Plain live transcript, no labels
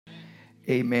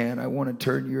Amen. I want to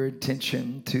turn your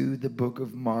attention to the book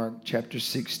of Mark, chapter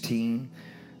 16,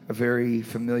 a very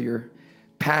familiar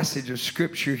passage of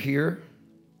scripture here.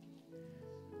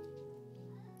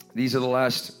 These are the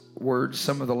last words,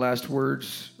 some of the last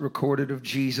words recorded of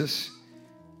Jesus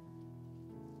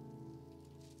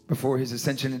before his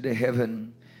ascension into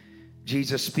heaven.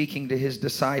 Jesus speaking to his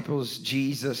disciples,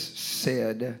 Jesus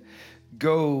said,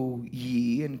 "Go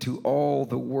ye into all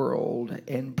the world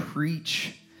and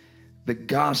preach the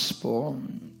gospel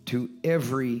to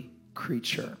every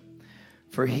creature.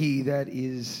 For he that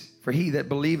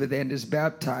believeth and is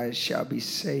baptized shall be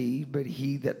saved, but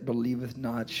he that believeth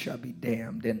not shall be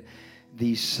damned. And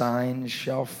these signs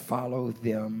shall follow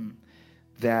them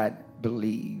that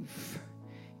believe.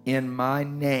 In my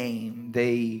name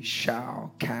they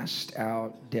shall cast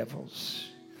out devils.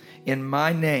 In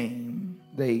my name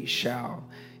they shall.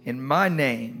 In my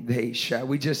name they shall."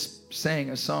 We just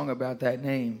sang a song about that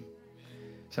name.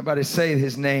 Somebody say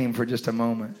his name for just a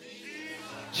moment.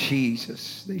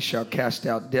 Jesus. They shall cast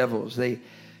out devils. They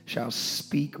shall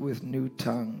speak with new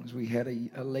tongues. We had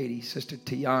a lady, Sister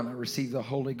Tiana, receive the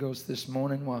Holy Ghost this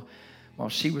morning. While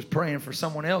she was praying for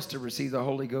someone else to receive the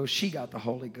Holy Ghost, she got the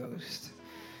Holy Ghost.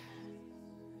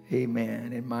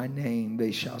 Amen. In my name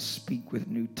they shall speak with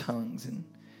new tongues, and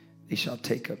they shall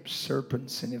take up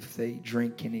serpents, and if they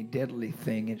drink any deadly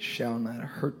thing, it shall not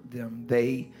hurt them.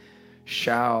 They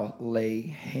shall lay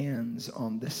hands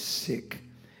on the sick,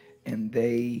 and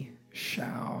they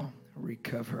shall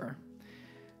recover.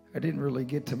 I didn't really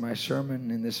get to my sermon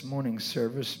in this morning's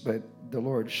service, but the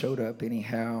Lord showed up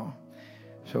anyhow.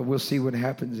 So we'll see what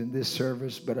happens in this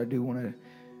service, but I do want to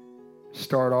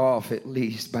start off at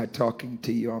least by talking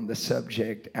to you on the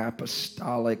subject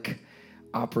apostolic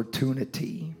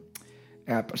opportunity.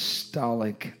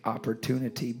 Apostolic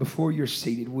opportunity. Before you're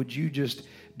seated, would you just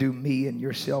do me and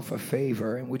yourself a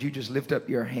favor, and would you just lift up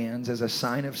your hands as a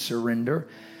sign of surrender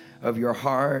of your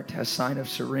heart, a sign of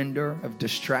surrender, of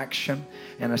distraction,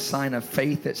 and a sign of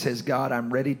faith that says, God,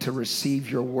 I'm ready to receive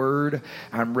your word.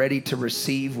 I'm ready to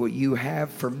receive what you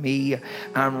have for me.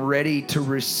 I'm ready to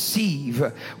receive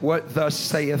what thus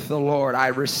saith the Lord. I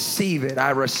receive it.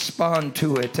 I respond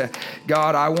to it.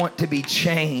 God, I want to be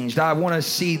changed. I want to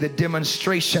see the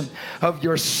demonstration of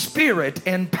your spirit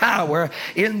and power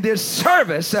in this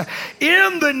service.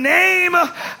 In the name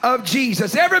of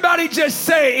Jesus. Everybody just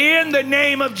say, in the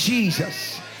name of Jesus.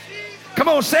 Come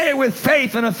on, say it with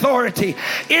faith and authority.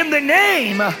 In the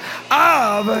name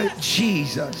of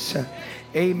Jesus.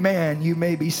 Amen. You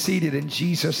may be seated in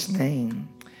Jesus' name.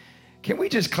 Can we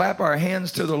just clap our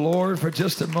hands to the Lord for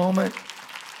just a moment?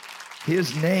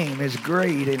 His name is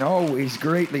great and always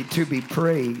greatly to be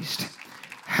praised.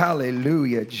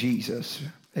 Hallelujah, Jesus.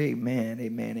 Amen,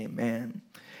 amen, amen.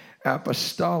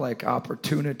 Apostolic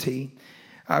opportunity.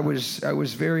 I was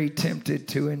very tempted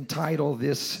to entitle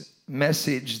this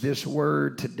message, this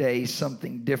word today,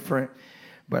 something different,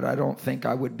 but I don't think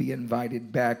I would be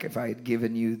invited back if I had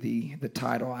given you the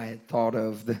title I had thought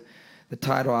of. The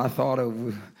title I thought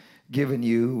of giving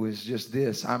you was just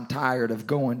this: I'm tired of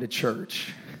going to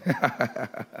church.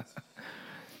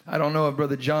 I don't know if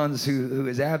Brother John's, who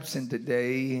is absent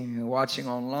today, watching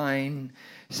online,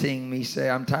 seeing me say,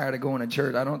 I'm tired of going to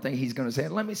church. I don't think he's going to say,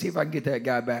 let me see if I can get that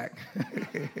guy back.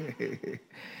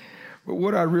 But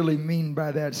what I really mean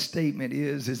by that statement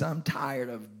is I'm tired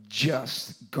of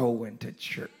just going to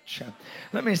church.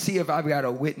 Let me see if I've got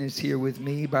a witness here with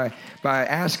me by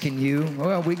asking you.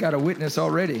 Well, we got a witness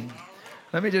already.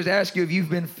 Let me just ask you if you've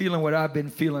been feeling what I've been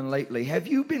feeling lately. Have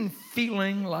you been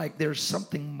feeling like there's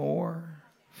something more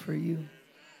for you?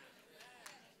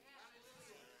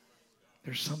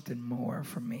 There's something more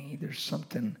for me. There's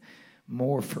something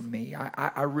more for me.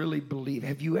 I really believe.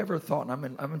 Have you ever thought,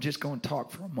 and I'm just going to talk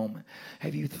for a moment.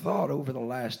 Have you thought over the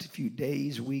last few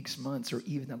days, weeks, months, or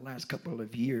even the last couple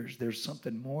of years, there's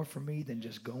something more for me than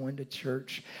just going to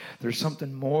church? There's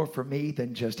something more for me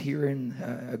than just hearing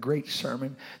a great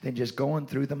sermon, than just going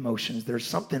through the motions. There's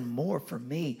something more for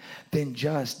me than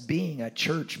just being a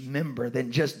church member,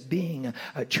 than just being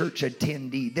a church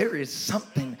attendee. There is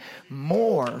something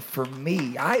more for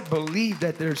me. I believe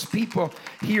that there's people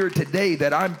here today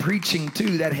that I'm preaching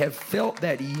to that have felt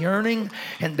that yearning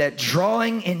and that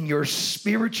drawing in your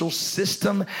spiritual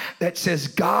system that says,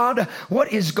 God,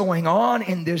 what is going on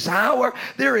in this hour?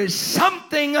 There is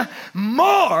something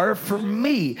more for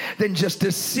me than just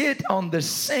to sit on the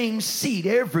same seat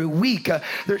every week.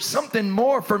 There's something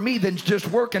more for me than just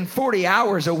working 40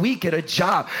 hours a week at a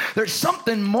job. There's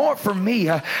something more for me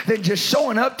than just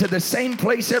showing up to the same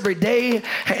place every day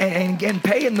and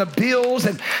paying the bills.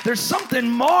 And there's something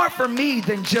more for for me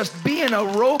than just being a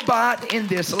robot in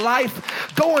this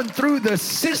life, going through the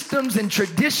systems and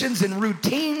traditions and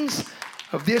routines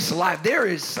of this life. There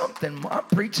is something, I'm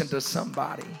preaching to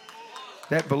somebody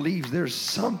that believes there's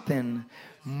something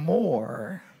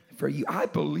more for you. I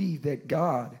believe that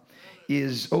God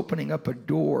is opening up a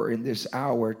door in this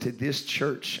hour to this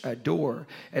church, a door,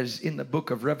 as in the book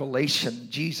of Revelation,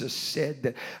 Jesus said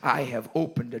that I have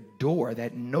opened a door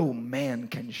that no man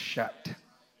can shut.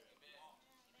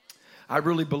 I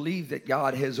really believe that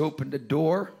God has opened a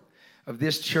door of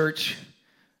this church,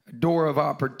 a door of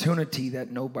opportunity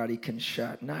that nobody can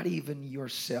shut. Not even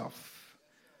yourself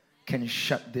can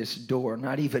shut this door.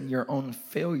 Not even your own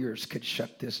failures could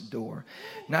shut this door.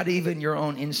 Not even your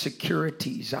own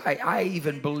insecurities. I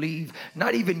even believe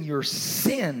not even your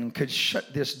sin could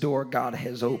shut this door God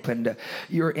has opened.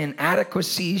 Your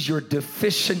inadequacies, your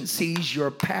deficiencies,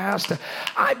 your past.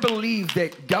 I believe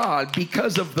that God,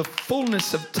 because of the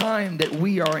fullness of time that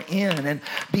we are in and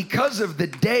because of the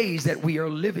days that we are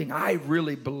living, I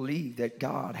really believe that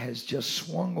God has just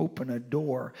swung open a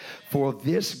door for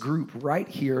this group right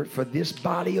here, for this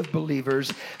body of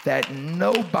believers that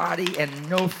nobody and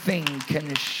no thing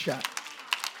can shut.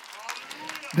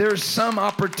 There's some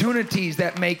opportunities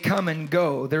that may come and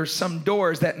go. There's some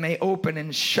doors that may open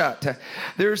and shut.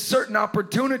 There's certain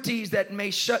opportunities that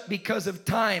may shut because of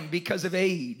time, because of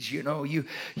age. You know,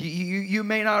 you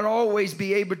may not always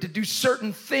be able to do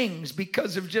certain things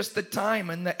because of just the time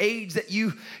and the age that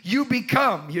you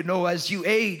become. You know, as you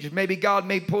age, maybe God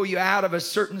may pull you out of a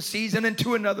certain season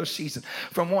into another season,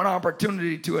 from one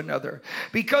opportunity to another.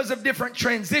 Because of different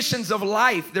transitions of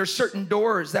life, there's certain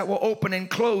doors that will open and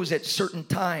close at certain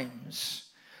times.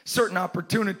 Certain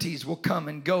opportunities will come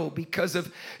and go because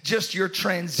of just your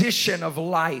transition of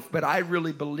life. But I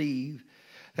really believe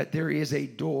that there is a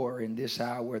door in this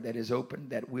hour that is open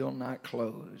that will not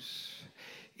close.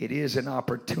 It is an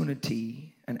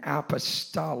opportunity, an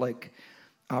apostolic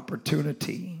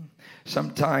opportunity.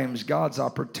 Sometimes God's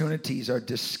opportunities are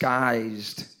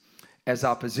disguised as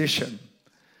opposition.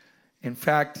 In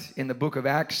fact, in the book of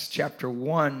Acts chapter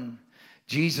 1,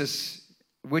 Jesus,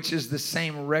 which is the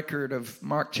same record of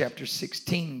Mark chapter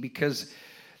 16, because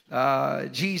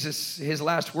Jesus, his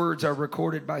last words are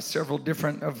recorded by several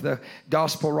different of the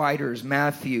gospel writers,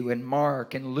 Matthew and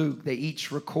Mark and Luke. They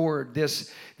each record this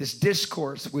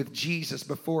discourse with Jesus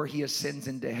before he ascends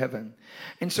into heaven.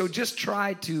 And so just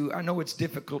try to, I know it's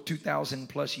difficult 2,000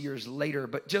 plus years later,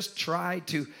 but just try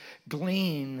to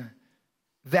glean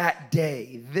that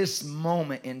day, this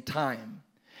moment in time.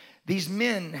 These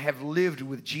men have lived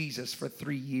with Jesus for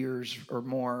 3 years or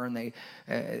more, and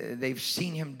they've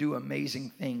seen him do amazing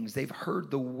things. They've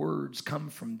heard the words come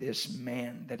from this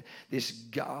man, that this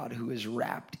God who is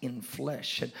wrapped in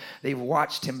flesh. And they've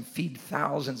watched him feed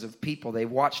thousands of people. They've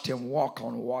watched him walk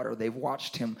on water. They've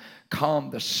watched him calm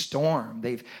the storm.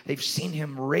 They've seen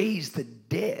him raise the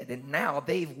dead, and now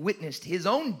they've witnessed his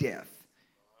own death.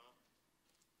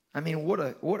 I mean, what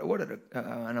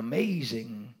an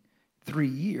amazing 3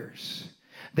 years.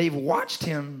 They've watched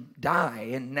him die,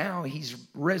 and now he's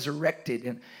resurrected,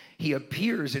 and he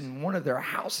appears in one of their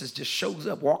houses, just shows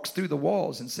up, walks through the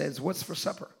walls and says, "What's for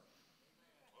supper?"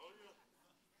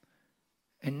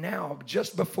 And now,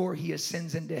 just before he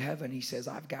ascends into heaven, he says,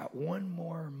 "I've got one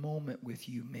more moment with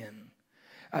you men.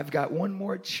 I've got one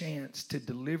more chance to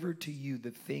deliver to you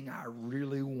the thing I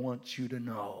really want you to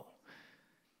know."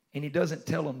 And he doesn't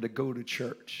tell them to go to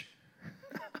church.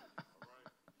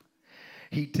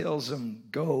 He tells them,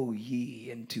 "Go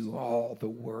ye into all the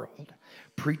world,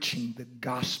 preaching the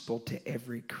gospel to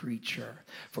every creature.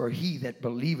 For he that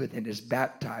believeth and is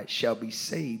baptized shall be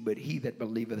saved, but he that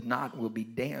believeth not will be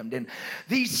damned. And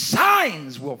these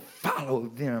signs will follow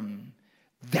them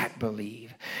that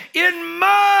believe. In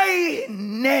my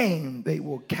name they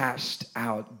will cast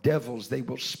out devils. They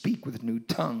will speak with new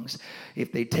tongues.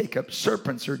 If they take up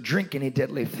serpents or drink any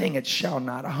deadly thing, it shall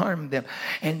not harm them.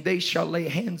 And they shall lay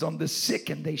hands on the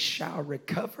sick, and they shall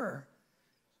recover."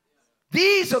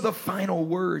 These are the final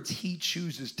words he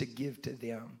chooses to give to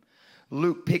them.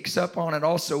 Luke picks up on it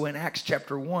also in Acts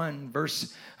chapter 1,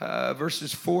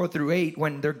 verses 4 through 8,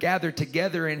 when they're gathered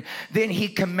together, and then he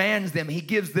commands them. He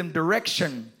gives them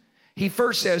direction. He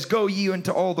first says, "Go ye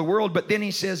into all the world," but then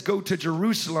he says, "Go to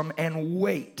Jerusalem and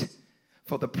wait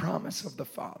for the promise of the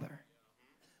Father,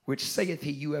 which saith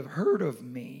he, you have heard of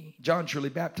me. John truly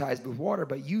baptized with water,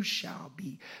 but you shall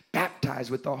be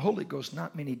baptized with the Holy Ghost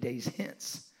not many days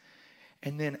hence."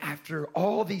 And then after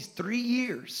all these 3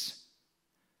 years,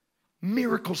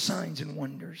 miracle signs and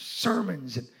wonders,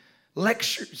 sermons and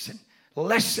lectures and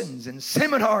lessons and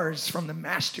seminars from the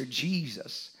Master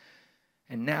Jesus.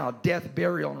 And now death,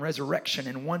 burial, and resurrection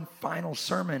in one final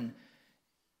sermon.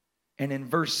 And in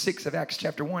verse 6 of Acts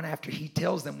chapter 1, after he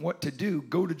tells them what to do,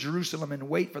 go to Jerusalem and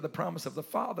wait for the promise of the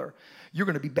Father. You're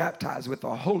going to be baptized with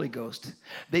the Holy Ghost.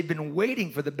 They've been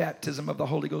waiting for the baptism of the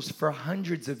Holy Ghost for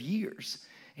hundreds of years.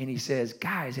 And he says,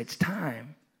 guys, it's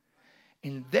time.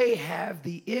 And they have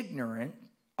the ignorant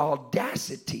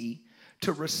audacity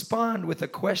to respond with a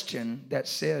question that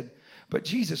said, but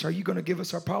Jesus, are you going to give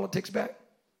us our politics back?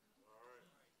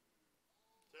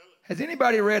 Has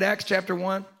anybody read Acts chapter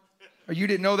 1? Or you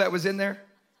didn't know that was in there?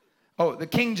 Oh, the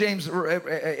King James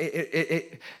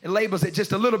it labels it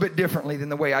just a little bit differently than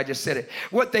the way I just said it.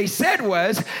 What they said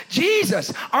was,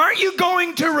 Jesus, aren't you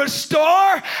going to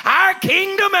restore our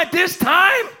kingdom at this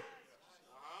time?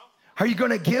 Are you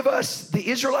going to give us, the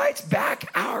Israelites, back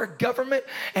our government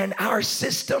and our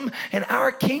system and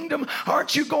our kingdom?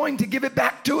 Aren't you going to give it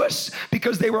back to us?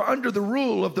 Because they were under the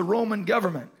rule of the Roman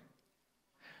government.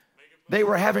 They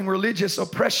were having religious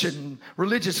oppression,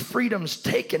 religious freedoms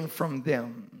taken from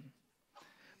them,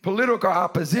 political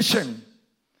opposition.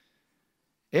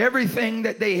 Everything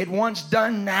that they had once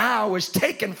done now was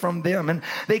taken from them. And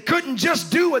they couldn't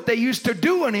just do what they used to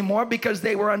do anymore because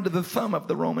they were under the thumb of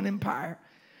the Roman Empire.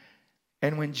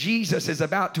 And when Jesus is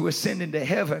about to ascend into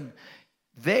heaven,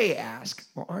 they ask,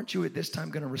 well, aren't you at this time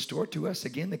going to restore to us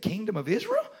again the kingdom of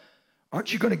Israel?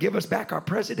 Aren't you going to give us back our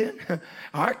president,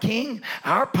 our king,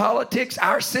 our politics,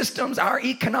 our systems, our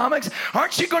economics?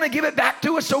 Aren't you going to give it back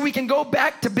to us so we can go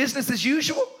back to business as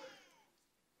usual?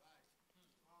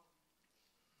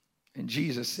 And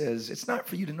Jesus says, it's not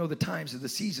for you to know the times or the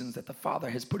seasons that the Father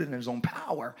has put in his own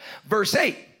power. Verse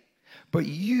 8, but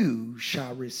you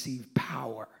shall receive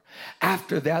power.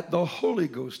 After that, the Holy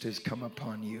Ghost has come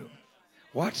upon you.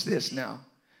 Watch this now.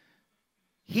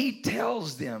 He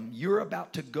tells them, you're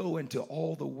about to go into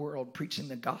all the world preaching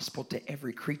the gospel to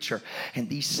every creature, and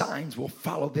these signs will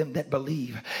follow them that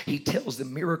believe. He tells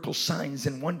them miracles, signs,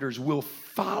 and wonders will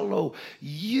follow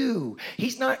you.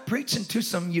 He's not preaching to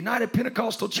some United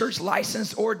Pentecostal Church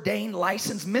licensed, ordained,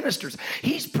 licensed ministers.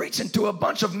 He's preaching to a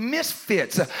bunch of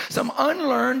misfits, some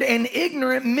unlearned and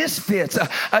ignorant misfits,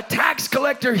 a tax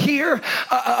collector here,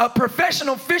 a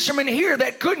professional fisherman here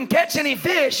that couldn't catch any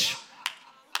fish.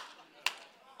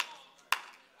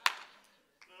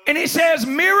 And he says,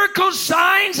 miracles,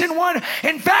 signs, and wonders.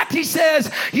 In fact, he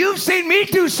says, you've seen me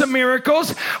do some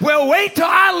miracles. Well, wait till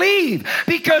I leave,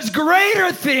 because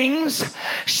greater things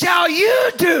shall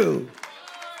you do.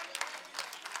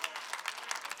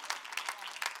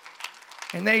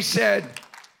 And they said,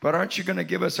 but aren't you going to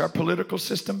give us our political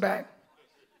system back?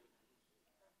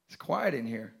 It's quiet in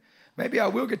here. Maybe I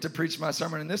will get to preach my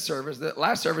sermon in this service. The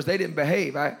last service, they didn't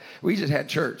behave. We just had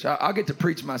church. I'll get to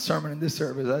preach my sermon in this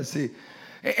service. I see.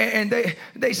 And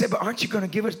they said, but aren't you going to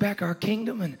give us back our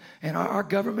kingdom and our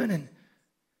government? And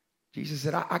Jesus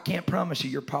said, I can't promise you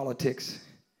your politics.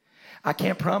 I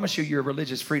can't promise you your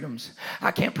religious freedoms.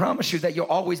 I can't promise you that you'll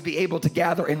always be able to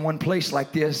gather in one place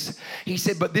like this. He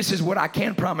said, but this is what I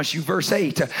can promise you. Verse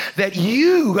 8, that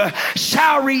you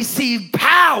shall receive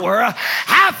power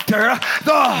after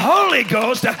the Holy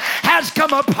Ghost has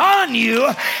come upon you,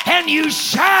 and you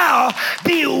shall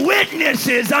be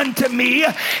witnesses unto me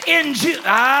in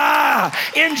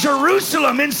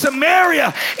Jerusalem, in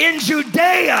Samaria, in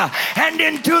Judea, and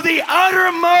into the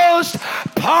uttermost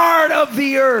part of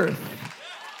the earth.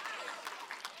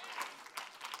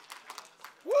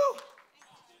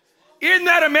 Isn't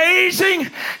that amazing?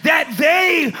 That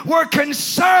they were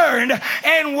concerned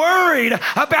and worried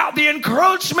about the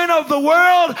encroachment of the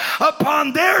world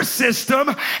upon their system.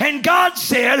 And God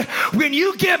said, when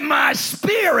you get my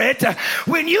spirit,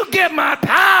 when you get my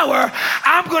power,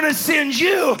 I'm going to send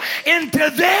you into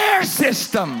their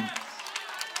system.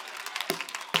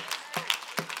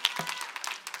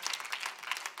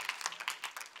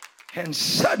 And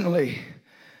suddenly,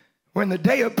 when the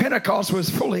day of Pentecost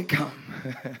was fully come,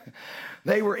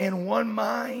 they were in one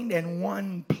mind and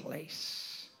one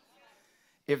place.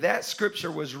 If that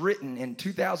scripture was written in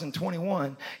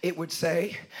 2021, it would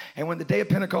say, and when the day of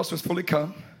Pentecost was fully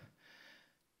come,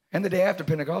 and the day after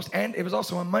Pentecost, and it was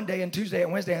also on Monday and Tuesday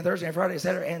and Wednesday and Thursday and Friday,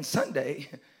 Saturday and Sunday.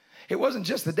 It wasn't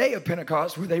just the day of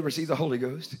Pentecost where they received the Holy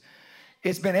Ghost.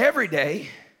 It's been every day.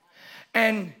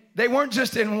 And they weren't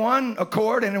just in one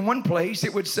accord and in one place.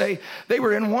 It would say they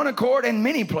were in one accord and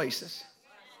many places.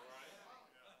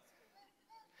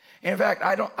 In fact,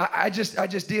 I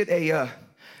just did a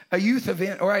youth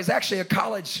event, or it was actually a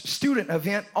college student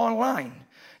event online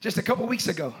just a couple weeks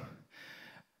ago.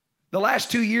 The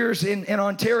last 2 years in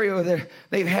Ontario,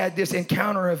 they've had this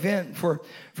encounter event for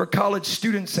college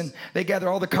students, and they gather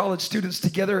all the college students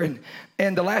together.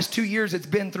 And the last 2 years, it's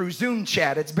been through Zoom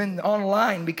chat. It's been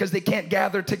online because they can't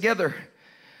gather together.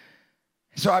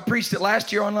 So I preached it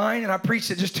last year online, and I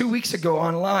preached it just 2 weeks ago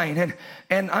online.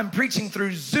 And I'm preaching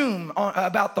through Zoom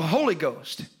about the Holy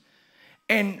Ghost.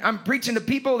 And I'm preaching to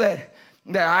people that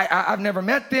I've never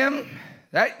met them.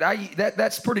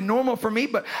 That's pretty normal for me,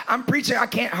 but I'm preaching. I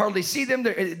can't hardly see them.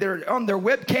 They're on their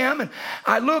webcam, and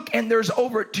I look, and there's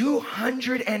over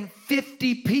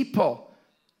 250 people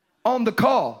on the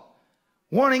call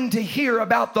wanting to hear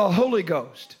about the Holy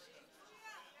Ghost.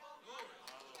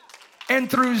 And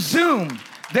through Zoom,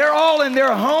 they're all in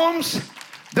their homes.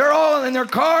 They're all in their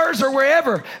cars or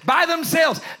wherever by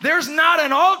themselves. There's not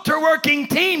an altar working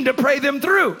team to pray them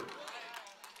through.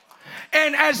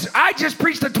 And as I just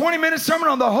preached a 20-minute sermon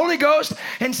on the Holy Ghost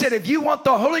and said, if you want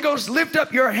the Holy Ghost, lift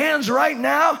up your hands right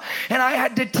now. And I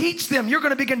had to teach them, you're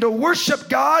going to begin to worship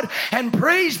God and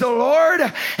praise the Lord.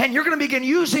 And you're going to begin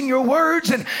using your words,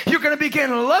 and you're going to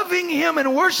begin loving Him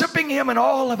and worshiping Him. And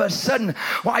all of a sudden,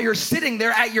 while you're sitting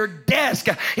there at your desk,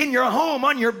 in your home,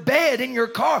 on your bed, in your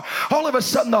car, all of a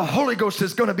sudden the Holy Ghost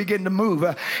is going to begin to move.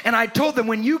 And I told them,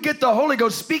 when you get the Holy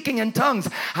Ghost speaking in tongues,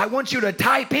 I want you to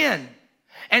type in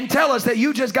and tell us that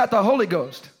you just got the Holy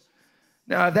Ghost.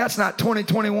 Now, if that's not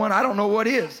 2021, I don't know what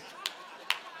is.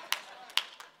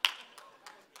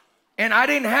 And I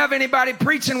didn't have anybody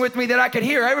preaching with me that I could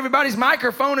hear. Everybody's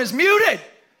microphone is muted.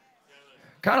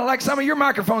 Kind of like some of your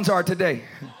microphones are today.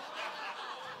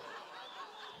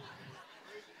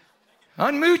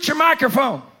 Unmute your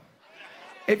microphone.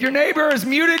 If your neighbor is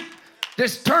muted,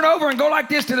 just turn over and go like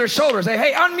this to their shoulder. Say,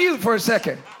 hey, unmute for a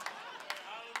second.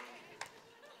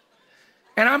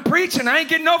 And I'm preaching. I ain't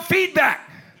getting no feedback.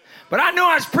 But I know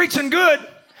I was preaching good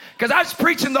because I was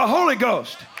preaching the Holy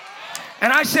Ghost.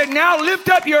 And I said, now lift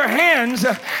up your hands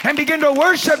and begin to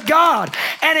worship God.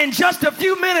 And in just a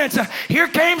few minutes, here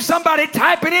came somebody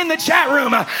typing in the chat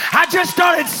room. I just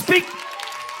started speaking.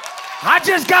 I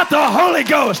just got the Holy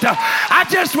Ghost. I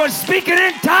just was speaking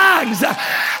in tongues.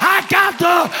 I got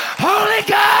the Holy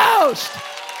Ghost.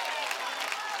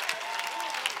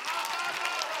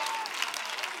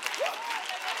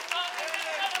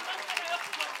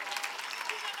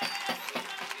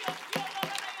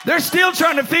 They're still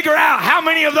trying to figure out how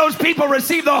many of those people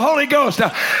received the Holy Ghost.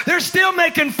 They're still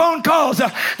making phone calls.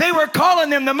 They were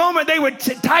calling them the moment they would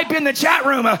type in the chat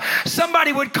room.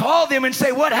 Somebody would call them and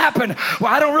say, what happened?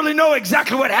 Well, I don't really know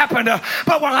exactly what happened.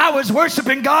 But while I was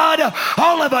worshiping God,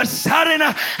 all of a sudden,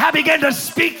 I began to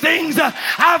speak things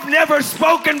I've never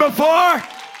spoken before.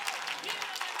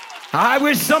 I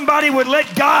wish somebody would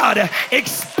let God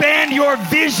expand your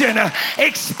vision,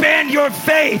 expand your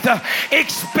faith,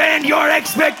 expand your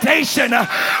expectation.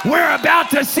 We're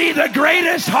about to see the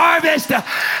greatest harvest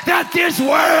that this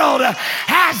world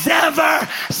has ever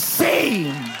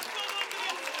seen.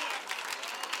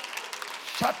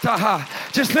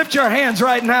 Just lift your hands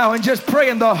right now and just pray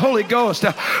in the Holy Ghost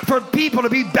for people to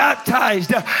be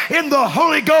baptized in the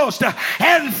Holy Ghost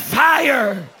and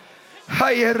fire. You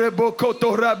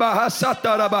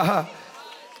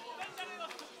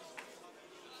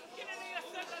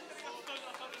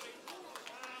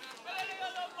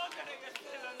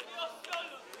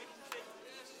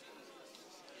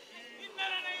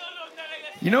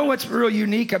know what's real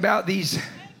unique about these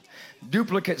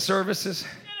duplicate services? You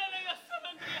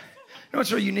know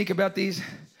what's real unique about these?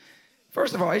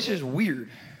 First of all, it's just weird.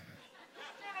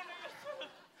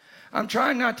 I'm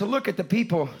trying not to look at the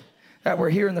people that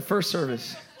were here in the first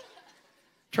service.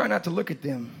 Try not to look at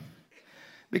them.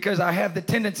 Because I have the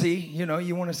tendency,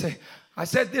 you want to say, I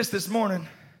said this morning.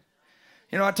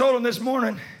 I told them this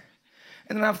morning.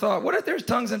 And then I've thought, what if there's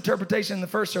tongues interpretation in the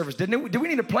first service? Do we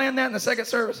need to plan that in the second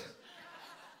service?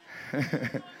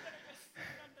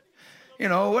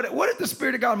 What if the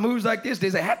Spirit of God moves like this?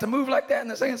 Does it have to move like that in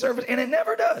the second service? And it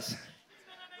never does.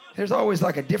 There's always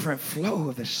like a different flow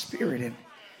of the Spirit in it.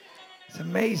 It's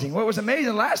amazing. What was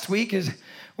amazing last week is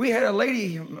we had a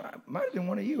lady, might have been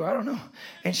one of you, I don't know.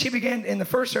 And she in the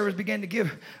first service, began to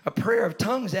give a prayer of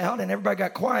tongues out, and everybody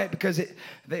got quiet because it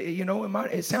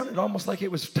sounded almost like it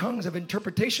was tongues of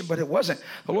interpretation, but it wasn't.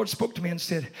 The Lord spoke to me and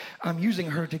said, I'm using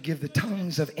her to give the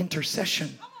tongues of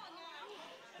intercession.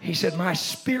 He said, my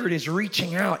Spirit is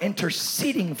reaching out,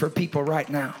 interceding for people right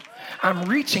now. I'm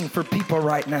reaching for people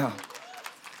right now.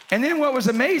 And then what was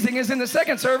amazing is in the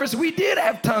second service, we did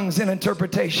have tongues and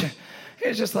interpretation.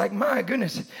 It's just like, my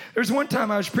goodness. There's one time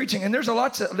I was preaching, and there's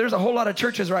a whole lot of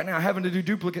churches right now having to do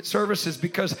duplicate services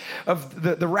because of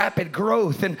the rapid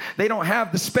growth, and they don't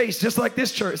have the space, just like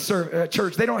this church.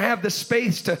 They don't have the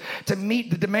space to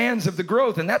meet the demands of the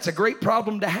growth, and that's a great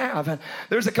problem to have. And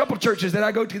there's a couple churches that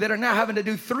I go to that are now having to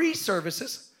do 3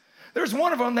 services. There's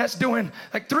one of them that's doing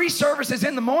like 3 services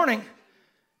in the morning,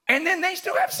 and then they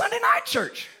still have Sunday night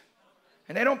church,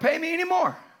 and they don't pay me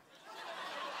anymore.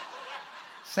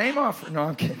 Same offer. No,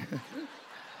 I'm kidding.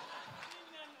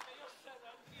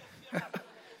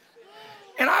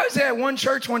 And I was at one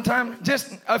church one time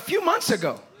just a few months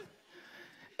ago.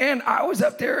 And I was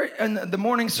up there in the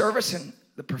morning service, and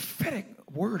the prophetic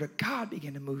word of God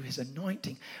began to move. His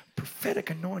anointing, prophetic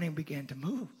anointing began to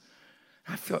move.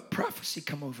 I felt prophecy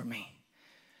come over me.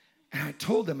 And I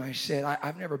told them, I said,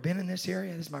 I've never been in this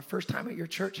area. This is my first time at your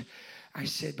church. I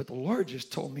said, but the Lord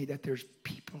just told me that there's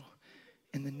people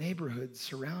in the neighborhood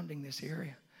surrounding this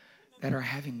area that are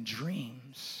having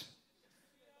dreams.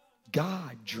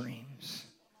 God dreams.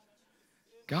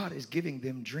 God is giving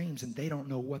them dreams, and they don't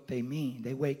know what they mean.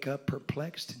 They wake up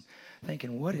perplexed and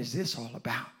thinking, what is this all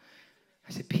about?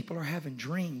 I said, people are having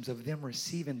dreams of them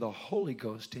receiving the Holy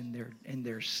Ghost in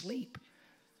their sleep.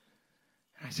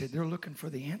 And I said, they're looking for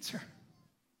the answer.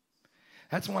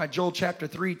 That's why Joel chapter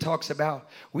 3 talks about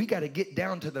we got to get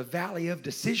down to the valley of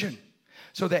decision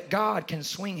so that God can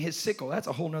swing his sickle. That's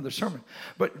a whole nother sermon.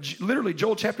 But literally,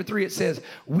 Joel chapter 3, it says,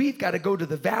 we've got to go to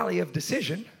the valley of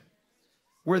decision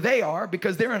where they are,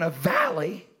 because they're in a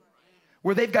valley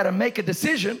where they've got to make a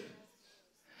decision.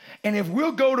 And if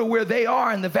we'll go to where they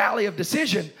are in the valley of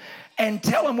decision and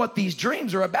tell them what these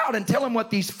dreams are about and tell them what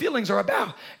these feelings are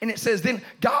about, and it says then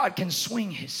God can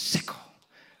swing his sickle.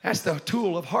 That's the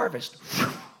tool of harvest.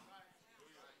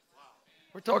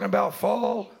 We're talking about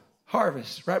fall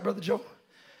harvest, right, Brother Joe?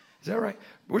 Is that right?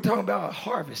 We're talking about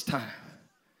harvest time.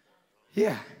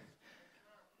 Yeah.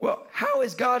 Well, how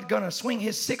is God going to swing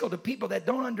his sickle to people that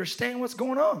don't understand what's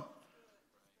going on?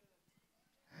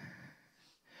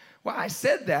 Well, I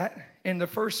said that in the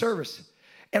first service.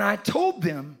 And I told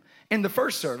them in the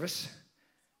first service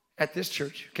at this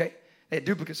church, okay, they had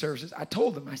duplicate services. I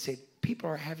told them, I said, people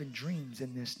are having dreams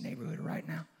in this neighborhood right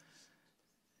now.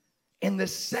 In the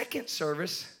second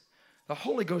service, the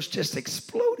Holy Ghost just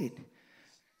exploded.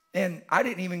 And I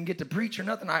didn't even get to preach or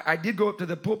nothing. I did go up to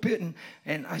the pulpit,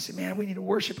 and I said, man, we need to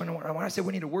worship. And when I said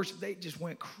we need to worship, they just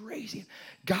went crazy.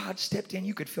 God stepped in.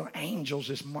 You could feel angels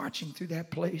just marching through that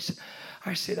place.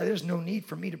 I said, there's no need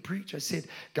for me to preach. I said,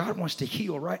 God wants to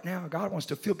heal right now. God wants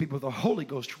to fill people with the Holy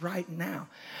Ghost right now.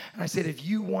 And I said, if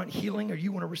you want healing or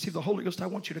you want to receive the Holy Ghost, I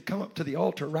want you to come up to the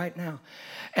altar right now.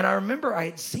 And I remember I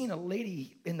had seen a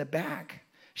lady in the back.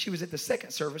 She was at the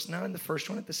second service, not in the first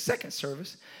one, at the second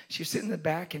service. She was sitting in the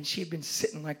back, and she had been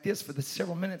sitting like this for the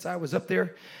several minutes I was up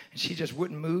there, and she just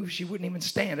wouldn't move. She wouldn't even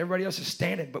stand. Everybody else is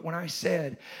standing. But when I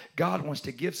said, God wants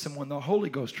to give someone the Holy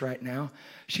Ghost right now,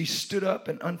 she stood up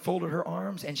and unfolded her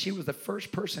arms, and she was the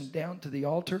first person down to the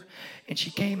altar, and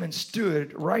she came and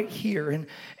stood right here.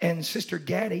 And Sister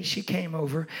Gaddy, she came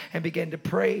over and began to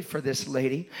pray for this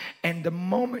lady, and the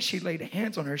moment she laid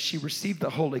hands on her, she received the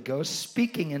Holy Ghost,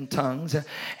 speaking in tongues.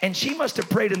 And she must have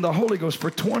prayed in the Holy Ghost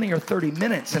for 20 or 30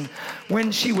 minutes. And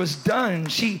when she was done,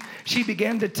 she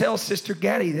began to tell Sister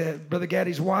Gaddy, Brother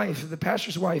Gaddy's wife, the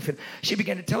pastor's wife, and she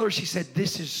began to tell her, she said,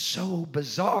 this is so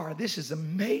bizarre. This is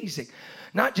amazing.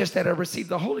 Not just that I received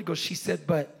the Holy Ghost, she said,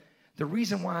 but the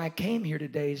reason why I came here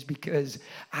today is because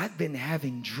I've been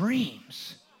having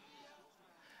dreams.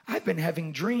 I've been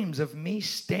having dreams of me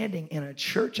standing in a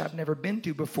church I've never been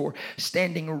to before,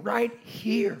 standing right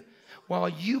here while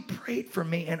you prayed for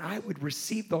me, and I would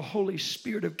receive the Holy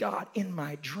Spirit of God in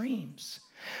my dreams.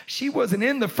 She wasn't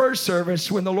in the first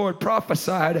service when the Lord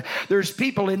prophesied. There's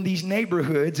people in these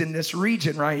neighborhoods in this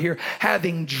region right here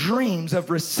having dreams of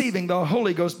receiving the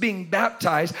Holy Ghost, being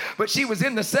baptized. But she was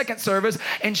in the second service,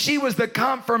 and she was the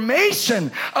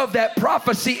confirmation of that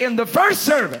prophecy in the first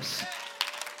service.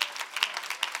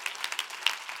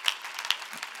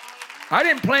 I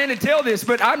didn't plan to tell this,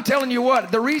 but I'm telling you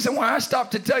what, the reason why I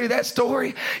stopped to tell you that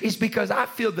story is because I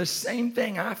feel the same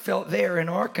thing I felt there in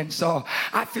Arkansas.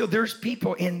 I feel there's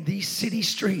people in these city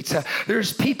streets.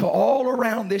 There's people all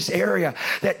around this area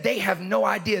that they have no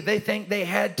idea. They think they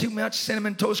had too much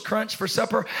Cinnamon Toast Crunch for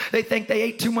supper. They think they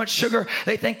ate too much sugar.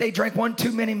 They think they drank one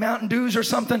too many Mountain Dews or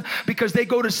something, because they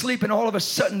go to sleep and all of a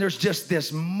sudden there's just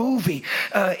this movie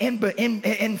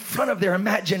in front of their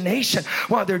imagination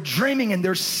while they're dreaming, and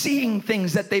they're seeing seeing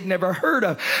things that they've never heard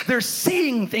of. They're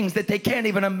seeing things that they can't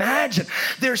even imagine.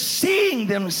 They're seeing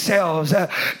themselves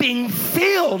being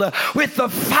filled with the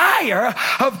fire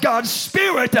of God's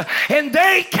Spirit, and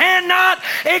they cannot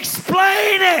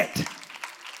explain it.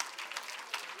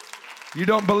 You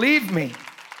don't believe me?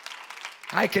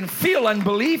 I can feel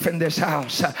unbelief in this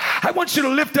house. I want you to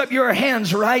lift up your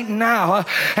hands right now,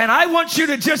 and I want you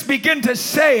to just begin to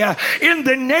say, in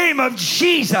the name of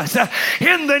Jesus,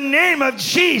 in the name of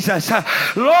Jesus,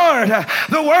 Lord,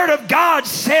 the Word of God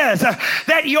says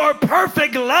that your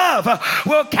perfect love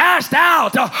will cast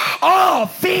out all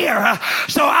fear.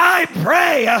 So I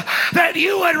pray that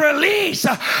you would release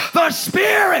the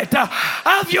Spirit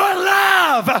of your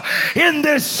love in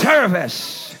this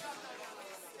service.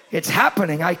 It's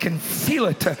happening. I can feel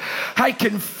it. I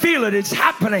can feel it. It's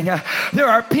happening. There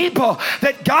are people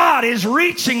that God is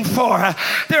reaching for.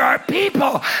 There are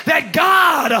people that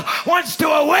God wants to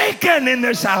awaken in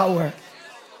this hour.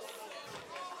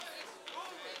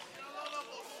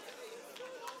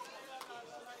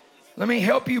 Let me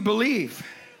help you believe.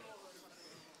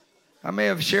 I may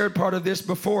have shared part of this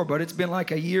before, but it's been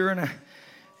like a year and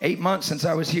 8 months since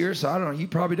I was here, so I don't know. You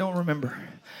probably don't remember.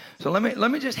 So let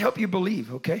me just help you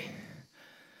believe, okay?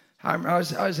 I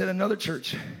was at another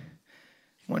church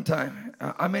one time.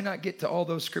 I may not get to all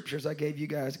those scriptures I gave you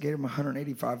guys. I gave them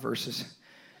 185 verses.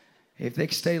 If they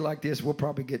stay like this, we'll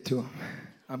probably get to them.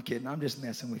 I'm kidding. I'm just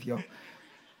messing with y'all.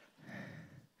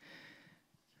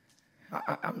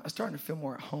 I'm starting to feel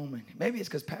more at home, and maybe it's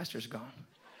because Pastor's gone.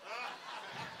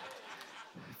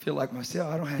 I feel like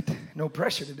myself. I don't have no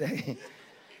pressure today.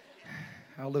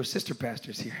 All those sister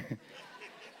pastors here.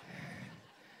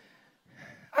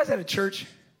 I was at a church.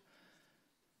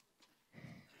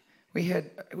 We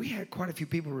had quite a few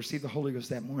people receive the Holy Ghost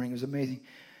that morning. It was amazing.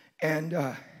 And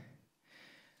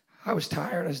I was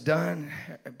tired. I was done.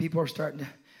 People are starting to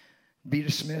be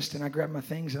dismissed. And I grabbed my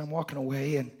things and I'm walking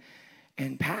away. And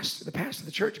the pastor of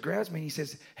the church grabs me and he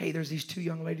says, "Hey, there's these 2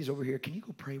 young ladies over here. Can you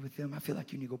go pray with them? I feel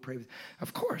like you need to go pray with them."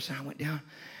 Of course. And I went down.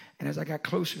 And as I got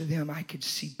closer to them, I could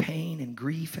see pain and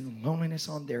grief and loneliness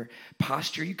on their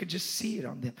posture. You could just see it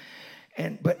on them.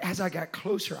 But as I got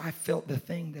closer, I felt the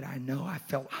thing that I know. I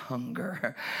felt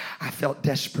hunger. I felt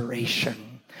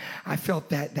desperation. I felt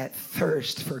that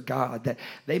thirst for God that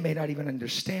they may not even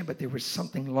understand, but there was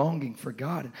something longing for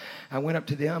God. And I went up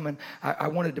to them and I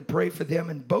wanted to pray for them,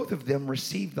 and both of them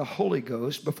received the Holy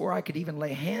Ghost before I could even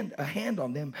lay a hand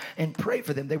on them and pray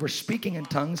for them. They were speaking in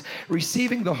tongues,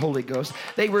 receiving the Holy Ghost.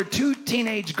 They were 2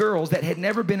 teenage girls that had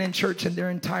never been in church in their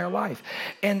entire life.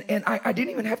 And I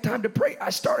didn't even have time to pray. I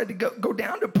started to go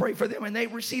down to pray for them, and they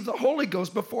received the Holy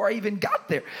Ghost before I even got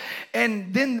there.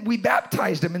 And then we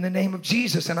baptized them in the name of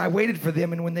Jesus. And I waited for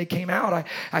them, and when they came out,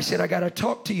 I said, "I got to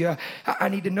talk to you. I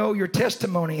need to know your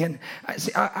testimony." And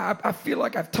I feel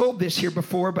like I've told this here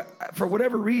before, but for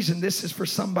whatever reason, this is for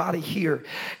somebody here.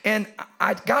 And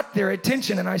I got their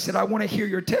attention, and I said, "I want to hear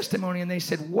your testimony." And they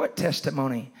said, "What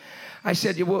testimony?" I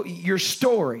said, "Well, your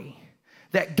story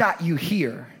that got you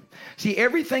here." See,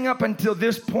 everything up until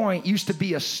this point used to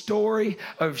be a story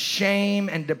of shame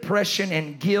and depression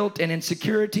and guilt and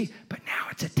insecurity, but now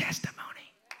it's a testimony.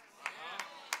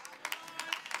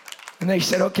 And they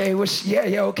said, "Okay,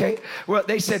 okay." Well,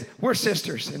 they said, "We're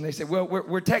sisters." And they said, "Well,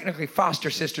 we're technically foster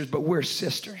sisters, but we're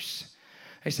sisters."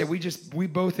 They said, we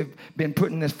both have been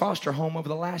put in this foster home over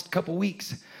the last couple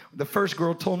weeks. The first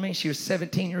girl told me, she was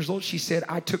 17 years old. She said,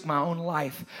 "I took my own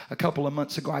life a couple of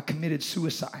months ago. I committed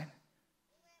suicide."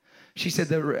 She said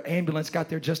the ambulance got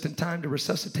there just in time to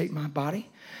resuscitate my body.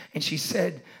 And she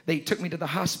said they took me to the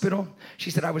hospital.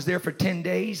 She said I was there for 10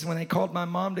 days. When they called my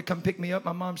mom to come pick me up,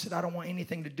 my mom said, "I don't want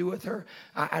anything to do with her.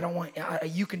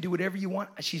 You can do whatever you want.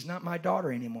 She's not my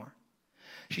daughter anymore."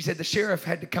 She said the sheriff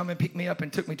had to come and pick me up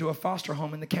and took me to a foster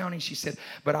home in the county. She said,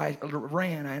 "But I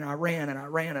ran and I ran and I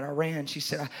ran and I ran." She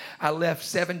said, I left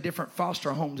 7 different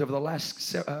foster homes over the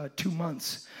last 2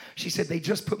 months. She said, "They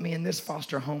just put me in this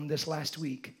foster home this last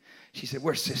week." She said,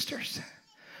 "We're sisters."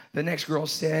 The next girl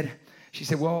said,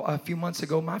 "Well, a few months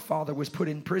ago, my father was put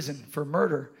in prison for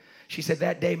murder." She said,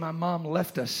 "That day, my mom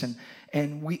left us,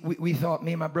 and we thought,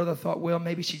 me and my brother thought, well,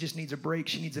 maybe she just needs a break.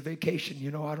 She needs a vacation.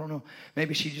 I don't know.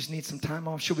 Maybe she just needs some time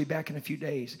off. She'll be back in a few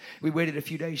days." We waited a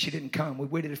few days. She didn't come. We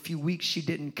waited a few weeks. She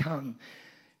didn't come.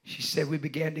 She said, "We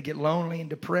began to get lonely and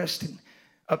depressed and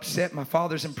upset. My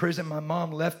father's in prison. My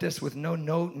mom left us with no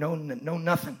note, no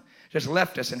nothing. Just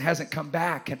left us and hasn't come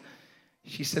back." And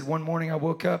she said, "One morning I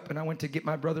woke up and I went to get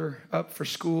my brother up for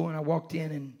school, and I walked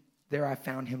in and there I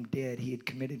found him dead. He had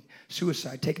committed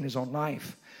suicide, taken his own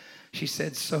life." She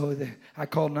said, so I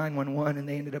called 911 and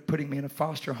they ended up putting me in a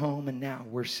foster home, and now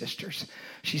we're sisters.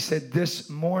 She said, this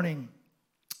morning,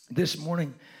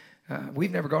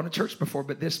 we've never gone to church before,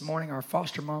 but this morning our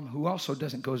foster mom, who also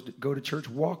doesn't go to church,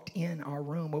 walked in our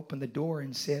room, opened the door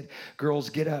and said, girls,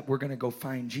 get up. We're going to go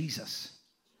find Jesus.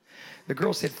 The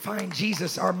girl said, find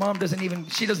Jesus. Our mom doesn't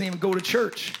even go to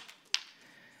church.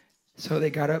 So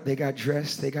they got up, they got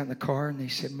dressed, they got in the car, and they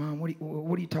said, Mom,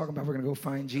 what are you talking about? We're going to go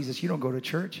find Jesus. You don't go to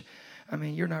church. I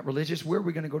mean, you're not religious. Where are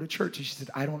we going to go to church? And she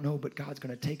said, I don't know, but God's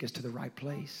going to take us to the right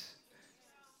place.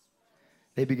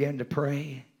 They began to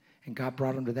pray, and God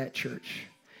brought them to that church.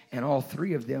 And all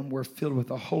three of them were filled with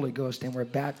the Holy Ghost and were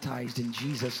baptized in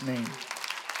Jesus' name.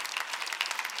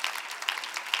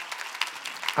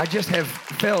 I just have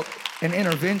felt an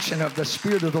intervention of the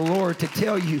Spirit of the Lord to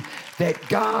tell you that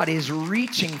God is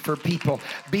reaching for people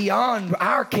beyond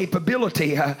our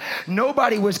capability.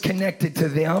 Nobody was connected to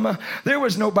them. There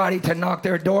was nobody to knock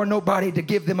their door, nobody to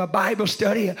give them a Bible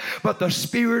study, but the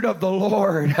Spirit of the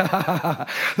Lord,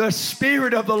 the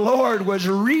Spirit of the Lord was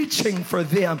reaching for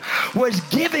them, was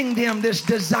giving them this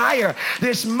desire,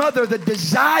 this mother, the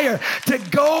desire to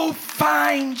go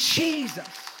find Jesus.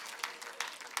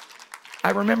 I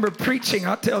remember preaching,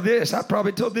 I'll tell this, I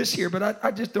probably told this here, but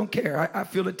I just don't care. I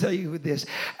feel to tell you this.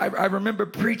 I remember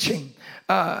preaching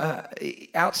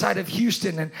outside of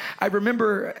Houston, and I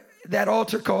remember that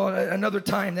altar call another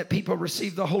time that people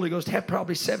received the Holy Ghost. Had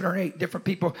probably 7 or 8 different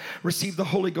people receive the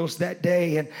Holy Ghost that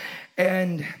day.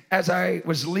 And as I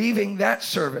was leaving that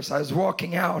service, I was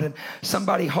walking out and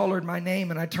somebody hollered my name,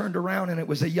 and I turned around and it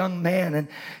was a young man and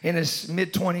in his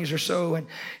mid-20s or so. And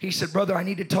he said, brother, I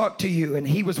need to talk to you. And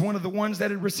he was one of the ones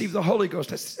that had received the Holy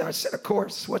Ghost. I said, of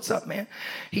course. What's up, man?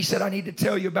 He said, I need to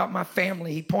tell you about my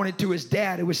family. He pointed to his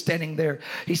dad who was standing there.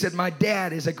 He said, my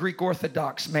dad is a Greek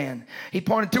Orthodox man. He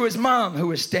pointed to his mom who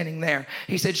was standing there.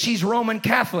 He said, she's Roman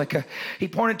Catholic. He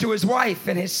pointed to his wife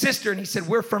and his sister, and he said,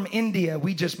 we're from India.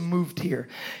 We just moved here.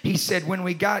 He said, when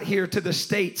we got here to the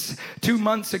States 2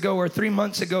 months ago or 3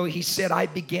 months ago, he said, I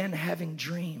began having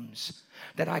dreams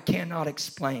that I cannot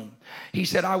explain. He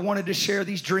said, I wanted to share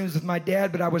these dreams with my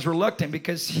dad, but I was reluctant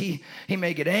because he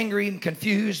may get angry and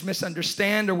confused,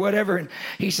 misunderstand or whatever. And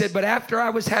he said, but after I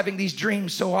was having these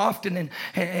dreams so often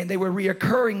and they were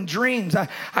reoccurring dreams, I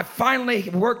finally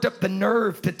worked up the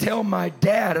nerve to tell my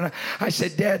dad. And I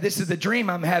said, Dad, this is the dream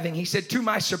I'm having. He said, to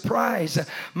my surprise,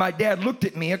 my dad looked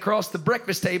at me across the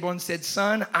breakfast table and said,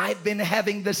 son, I've been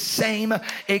having the same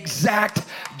exact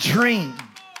dream.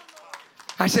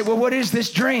 I said, well, what is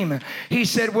this dream? He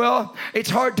said, well, it's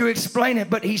hard to explain it,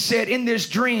 but he said, in this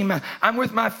dream, I'm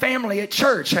with my family at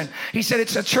church. And he said,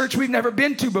 it's a church we've never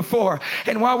been to before.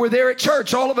 And while we're there at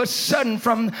church, all of a sudden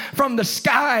from the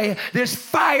sky, this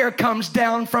fire comes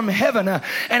down from heaven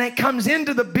and it comes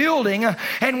into the building.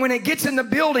 And when it gets in the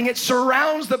building, it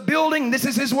surrounds the building. This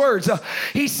is his words.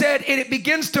 He said, it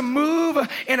begins to move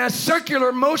in a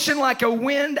circular motion like a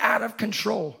wind out of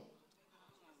control.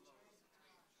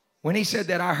 When he said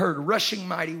that, I heard rushing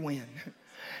mighty wind.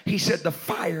 He said the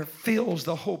fire fills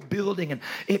the whole building and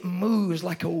it moves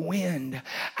like a wind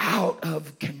out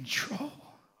of control.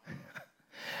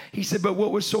 He said, but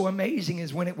what was so amazing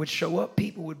is when it would show up,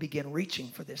 people would begin reaching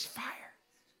for this fire.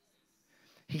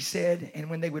 He said, and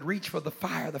when they would reach for the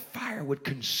fire would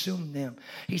consume them.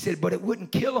 He said, but it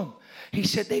wouldn't kill them. He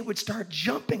said they would start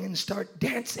jumping and start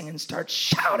dancing and start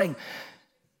shouting.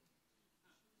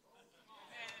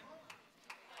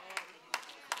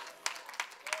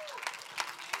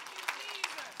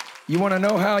 You want to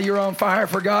know how you're on fire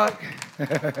for God?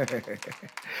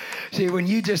 See, when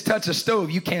you just touch a stove,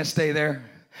 you can't stay there.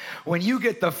 When you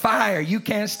get the fire, you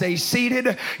can't stay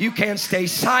seated. You can't stay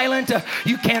silent.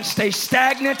 You can't stay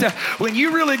stagnant. When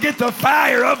you really get the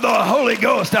fire of the Holy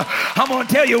Ghost, I'm going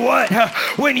to tell you what.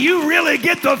 When you really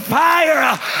get the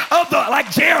fire of the,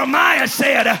 like Jeremiah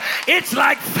said, it's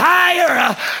like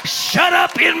fire shut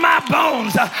up in my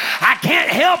bones. I can't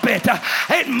help it.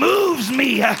 It moves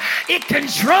me. It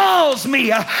controls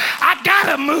me. I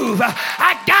got to move.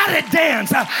 I got to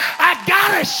dance. I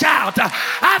got to shout.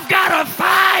 I've got a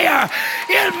fire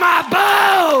in my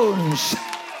bones.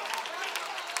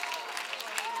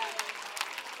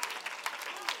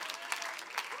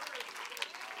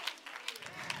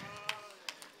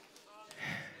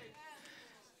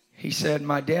 He said,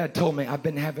 my dad told me I've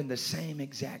been having the same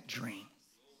exact dream.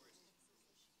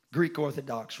 Greek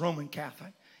Orthodox, Roman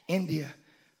Catholic,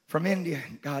 from India,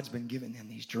 God's been giving them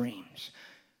these dreams.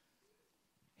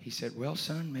 He said, well,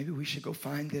 son, maybe we should go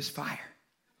find this fire.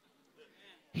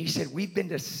 He said, we've been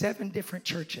to 7 different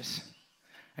churches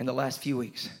in the last few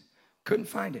weeks. Couldn't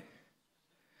find it.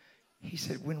 He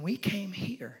said, when we came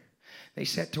here, They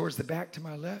sat towards the back to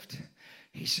my left.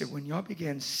 He said, when y'all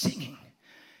began singing,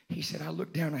 he said, I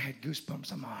looked down, I had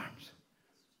goosebumps on my arms.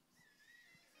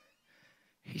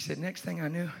 He said, next thing I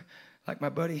knew, like my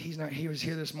buddy, he was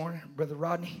here this morning, Brother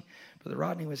Rodney. Brother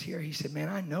Rodney was here. He said, man,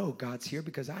 I know God's here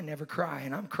because I never cry,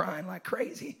 and I'm crying like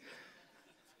crazy.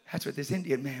 That's what this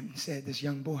Indian man said, this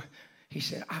young boy. He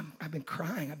said, I've been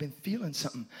crying. I've been feeling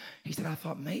something. He said, I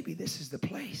thought maybe this is the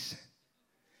place.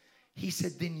 He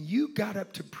said, then you got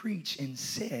up to preach and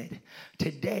said,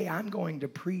 today I'm going to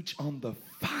preach on the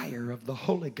fire of the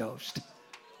Holy Ghost.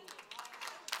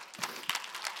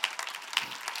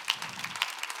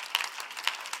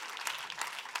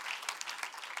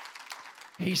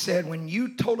 He said, when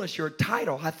you told us your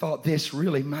title, I thought this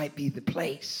really might be the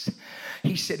place.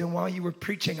 He said, and while you were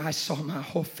preaching, I saw my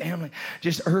whole family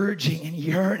just urging and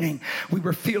yearning. We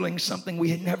were feeling something we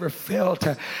had never felt.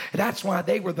 That's why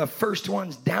they were the first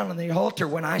ones down on the altar.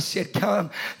 When I said,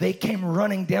 come, they came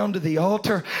running down to the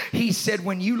altar. He said,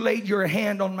 when you laid your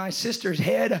hand on my sister's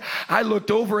head, I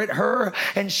looked over at her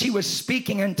and she was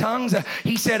speaking in tongues.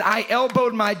 He said, I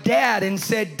elbowed my dad and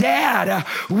said, Dad,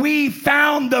 we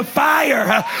found the fire.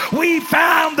 We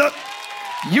found the...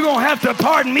 You're going to have to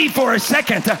pardon me for a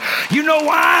second. You know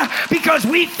why? Because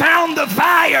we found the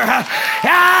fire.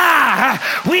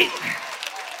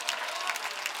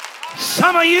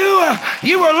 Some of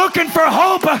you were looking for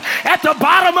hope at the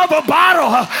bottom of a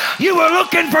bottle. You were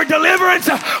looking for deliverance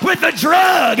with a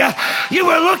drug. You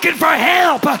were looking for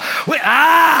help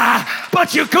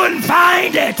but you couldn't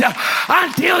find it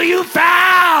until you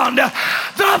found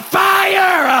the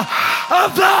fire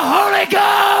of the Holy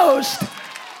Ghost.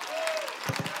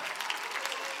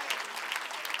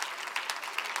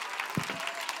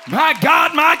 My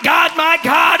God, my God, my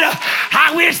God.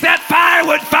 I wish that fire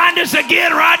would find us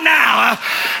again right now.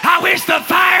 I wish the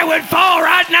fire would fall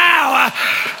right now.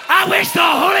 I wish the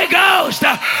Holy Ghost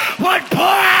would pour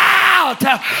out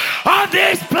on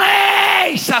this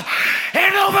place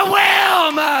and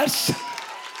overwhelm us.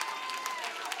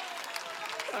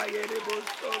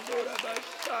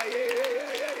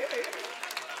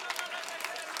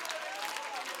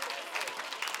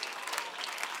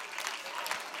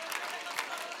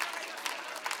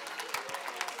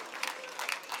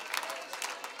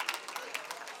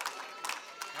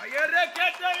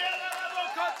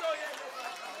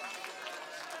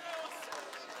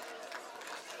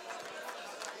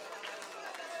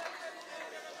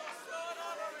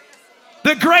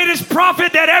 The greatest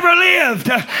prophet that ever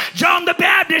lived, John the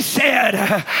Baptist,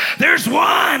 said, there's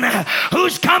one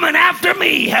who's coming after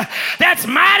me that's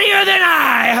mightier than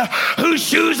I, whose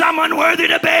shoes I'm unworthy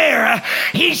to bear.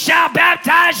 He shall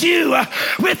baptize you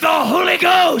with the Holy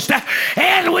Ghost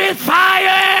and with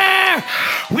fire.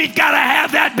 We've got to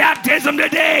have that baptism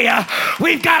today.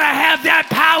 We've got to have that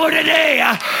power today.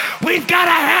 We've got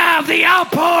to have the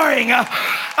outpouring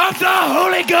of the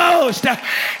Holy Ghost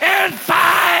and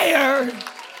fire.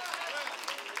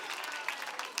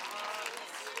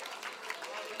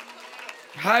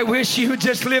 I wish you would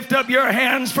just lift up your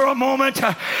hands for a moment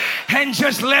and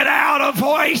just let out a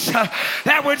voice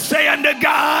that would say unto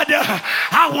God,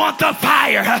 I want the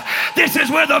fire. This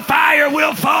is where the fire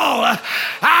will fall.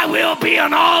 I will be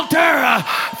an altar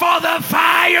for the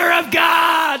fire of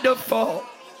God to fall.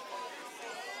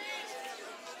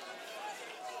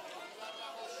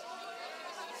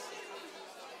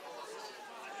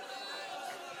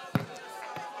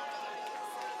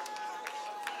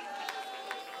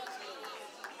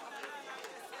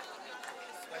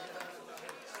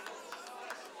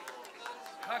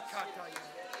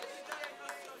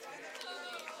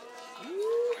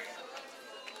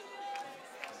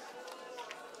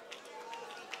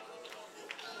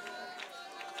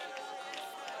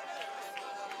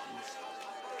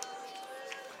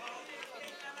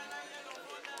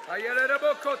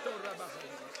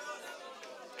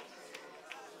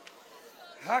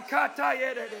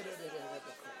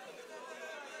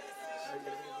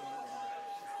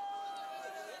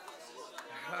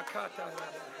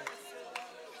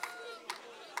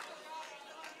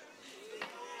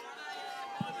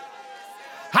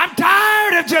 I'm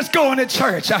tired of just going to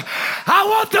church. I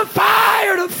want the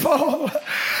fire to fall.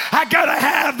 I gotta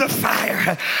have the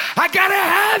fire. I gotta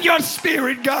have your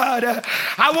spirit, God.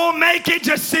 I won't make it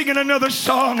just singing another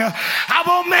song. I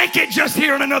won't make it just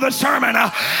hearing another sermon.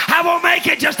 I won't make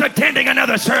it just attending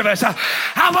another service.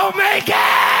 I won't make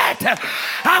it.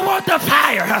 I want the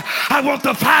fire. I want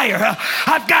the fire.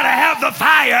 I've got to have the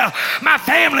fire. My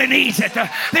family needs it.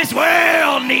 This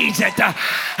world needs it.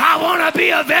 I want to be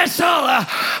a vessel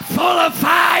full of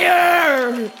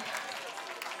fire.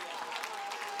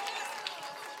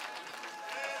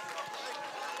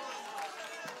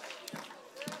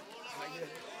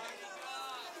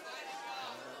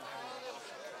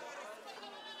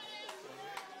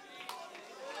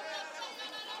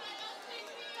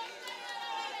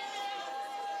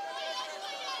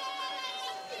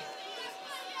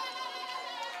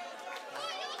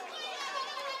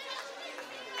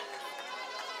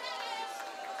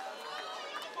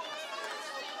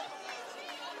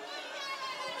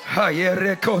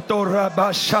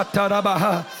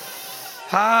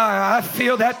 I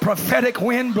feel that prophetic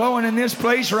wind blowing in this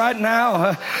place right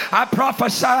now. I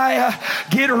prophesy,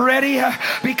 get ready,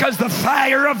 because the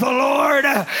fire of the Lord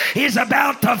is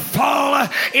about to fall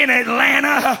in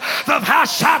Atlanta. The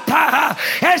Hashata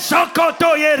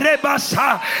Esokoto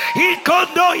Yerebasa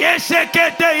Ikondo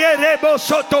Yesekete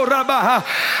Yerebosoto Rabaha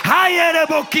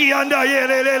Hayereboki and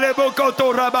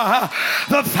Yerebokoto Rabaha.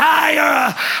 The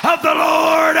fire of the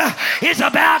Lord is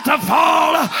about to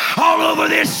fall all over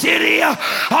this city,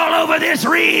 all over this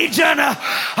region,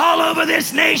 all over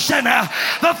this nation.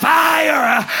 The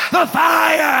fire, the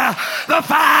fire, the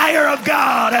fire of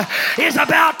God is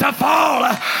about to fall.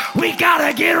 We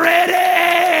gotta get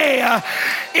ready.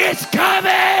 It's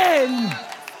coming.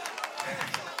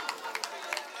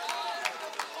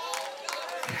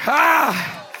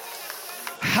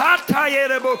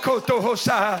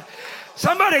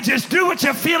 Somebody just do what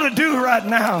you feel to do right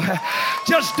now.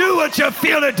 Just do what you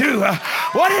feel to do.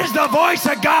 What is the voice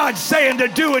of God saying to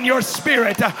do in your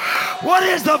spirit? What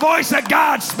is the voice of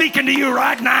God speaking to you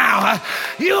right now?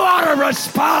 You ought to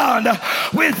respond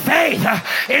with faith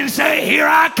and say, here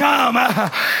I come.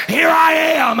 Here I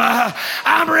am.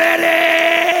 I'm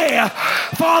ready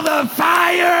for the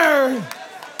fire.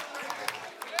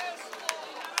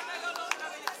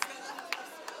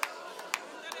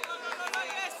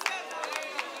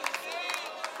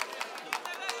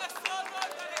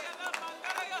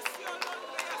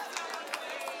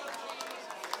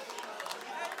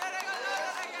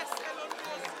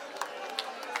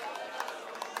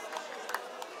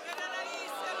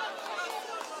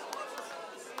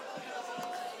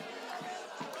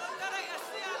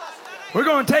 We're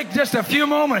going to take just a few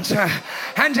moments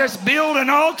and just build an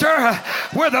altar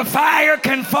where the fire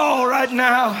can fall right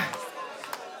now.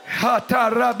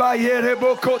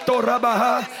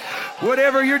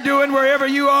 Whatever you're doing, wherever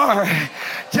you are,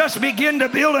 just begin to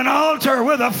build an altar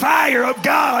where the fire of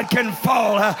God can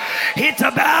fall. It's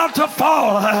about to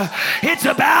fall. It's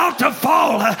about to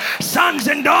fall. Sons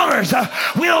and daughters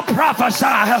will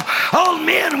prophesy. Old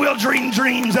men will dream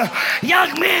dreams.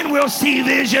 Young men will see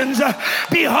visions.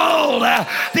 Behold,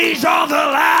 these are the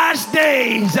last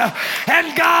days,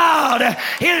 and God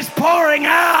is pouring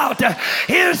out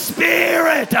His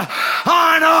Spirit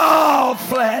on all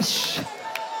flesh.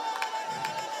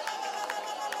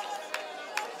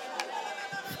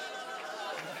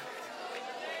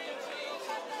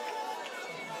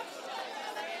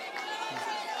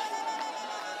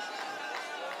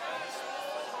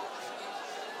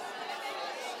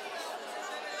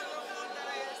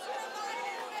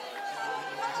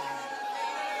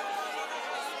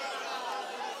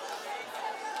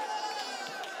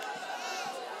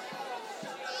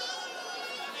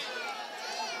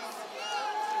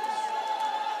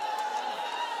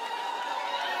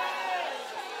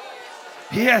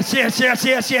 Yes, yes, yes,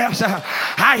 yes, yes.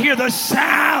 I hear the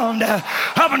sound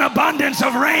of an abundance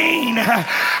of rain.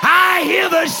 I hear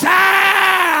the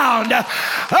sound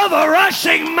of a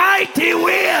rushing mighty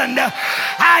wind.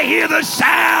 I hear the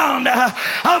sound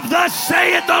of thus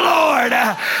saith the Lord,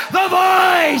 the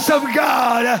voice of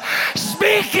God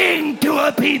speaking to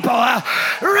a people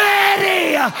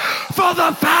ready for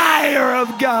the fire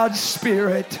of God's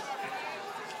Spirit.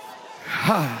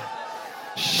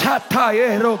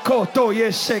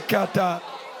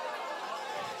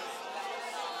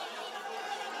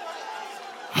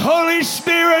 Holy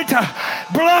Spirit,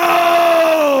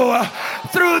 blow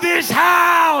through this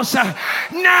house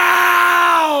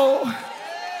now.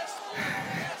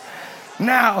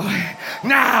 Now,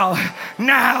 now,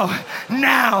 now,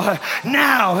 now,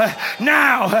 now,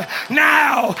 now,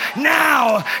 now,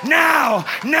 now, now,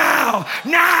 now,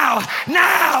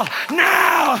 now,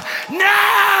 now,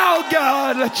 now,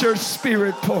 God, let your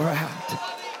Spirit pour out.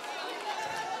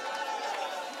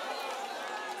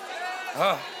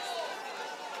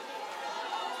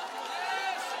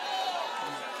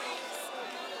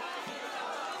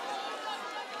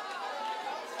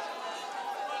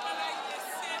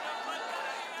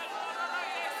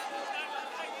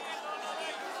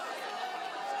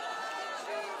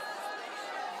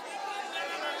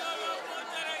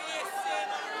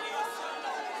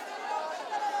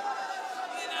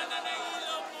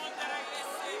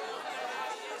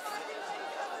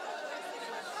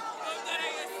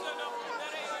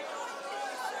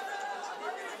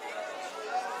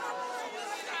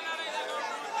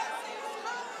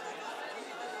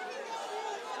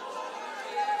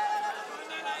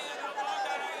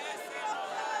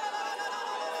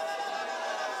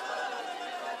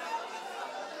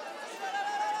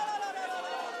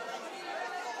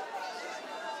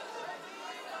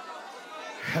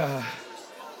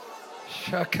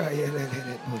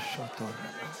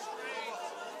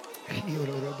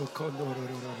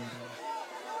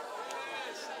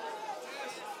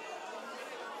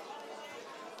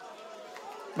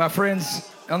 My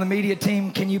friends on the media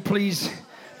team, can you please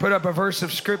put up a verse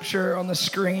of scripture on the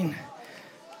screen?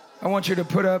 I want you to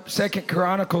put up 2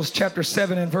 Chronicles chapter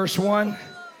 7 and verse 1.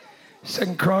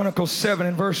 2 Chronicles 7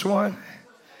 and verse 1.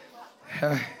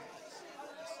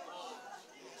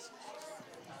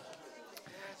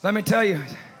 Let me tell you,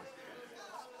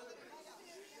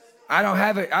 I don't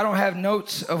have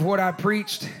notes of what I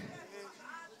preached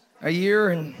a year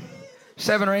and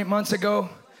 7 or 8 months ago,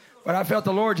 but I felt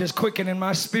the Lord just quicken in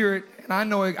my spirit,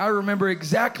 and I remember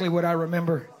exactly what I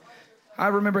remember. I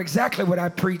remember exactly what I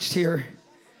preached here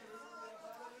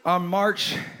on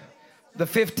March the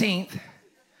 15th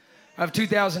of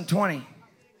 2020. I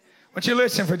want you to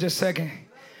listen for just a second.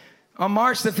 On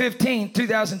March the 15th,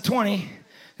 2020,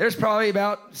 there's probably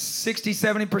about 60,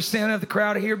 70% of the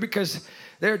crowd here because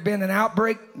there had been an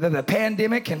outbreak of the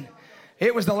pandemic, and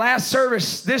it was the last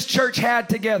service this church had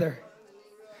together.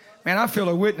 Man, I feel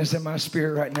a witness in my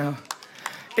spirit right now.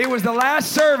 It was the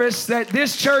last service that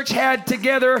this church had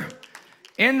together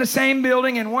in the same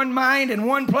building, in one mind, in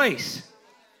one place.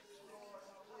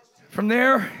 From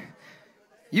there,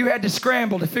 you had to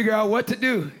scramble to figure out what to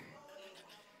do.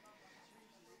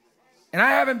 And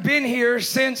I haven't been here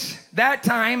since that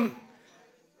time,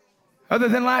 other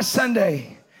than last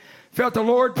Sunday. Felt the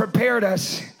Lord prepared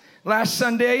us last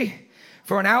Sunday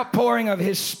for an outpouring of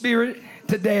His Spirit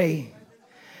today.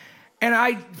 And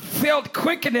I felt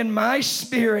quickened in my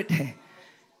spirit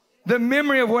the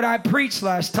memory of what I preached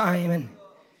last time. And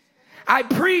I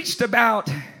preached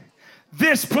about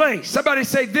this place. Somebody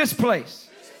say this place.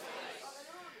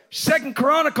 2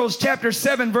 Chronicles chapter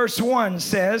 7 verse 1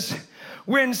 says,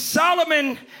 when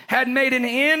Solomon had made an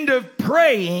end of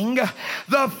praying,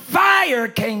 the fire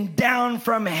came down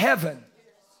from heaven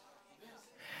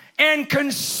and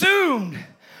consumed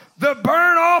the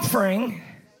burnt offering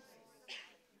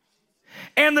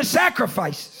and the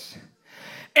sacrifices,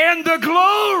 and the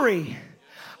glory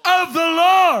of the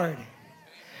Lord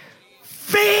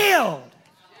filled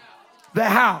the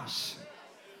house.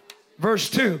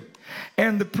 Verse 2,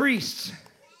 and the priests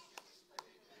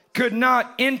could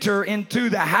not enter into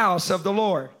the house of the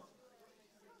Lord.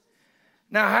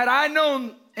 Now, had I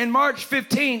known in March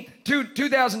 15th,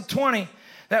 2020,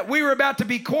 that we were about to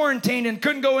be quarantined and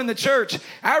couldn't go in the church,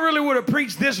 I really would have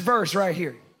preached this verse right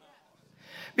here.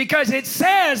 Because it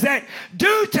says that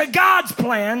due to God's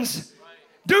plans,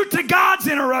 due to God's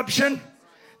interruption,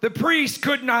 the priest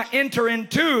could not enter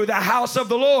into the house of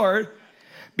the Lord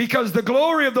because the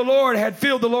glory of the Lord had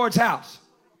filled the Lord's house.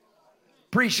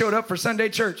 Priest showed up for Sunday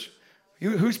church.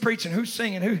 Who's preaching? Who's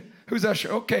singing? Who's usher?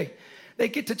 Okay. They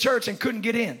get to church and couldn't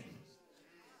get in.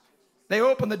 They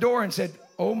opened the door and said,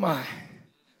 oh my.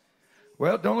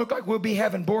 Well, don't look like we'll be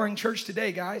having boring church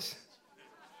today, guys.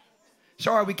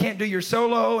 Sorry, we can't do your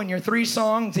solo and your 3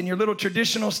 songs and your little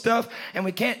traditional stuff, and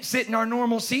we can't sit in our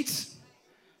normal seats.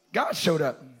 God showed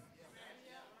up.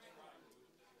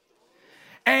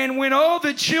 And when all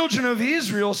the children of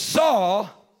Israel saw,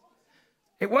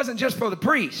 it wasn't just for the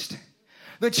priest.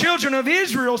 The children of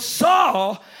Israel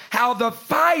saw how the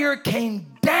fire came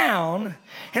down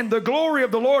and the glory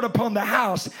of the Lord upon the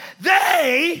house.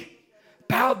 They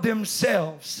bowed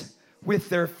themselves with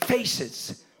their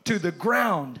faces to the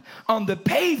ground on the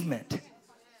pavement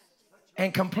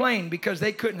and complained because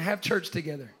they couldn't have church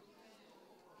together.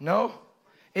 No,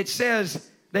 it says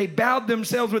they bowed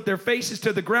themselves with their faces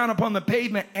to the ground upon the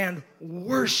pavement and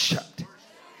worshiped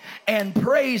and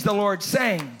praised the Lord,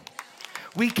 saying,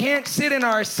 we can't sit in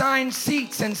our assigned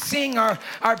seats and sing our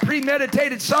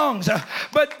premeditated songs,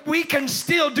 but we can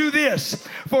still do this.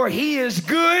 For He is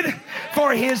good,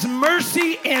 for His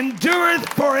mercy endureth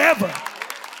forever.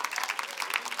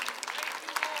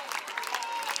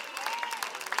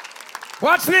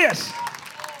 Watch this.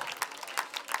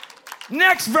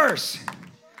 Next verse.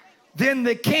 Then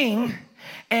the king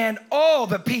and all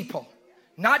the people,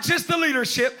 not just the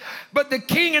leadership, but the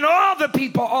king and all the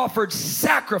people offered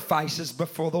sacrifices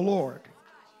before the Lord.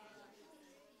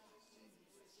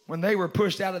 When they were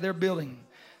pushed out of their building,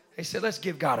 they said, let's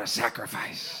give God a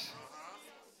sacrifice.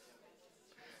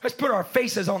 Let's put our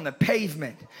faces on the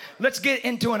pavement. Let's get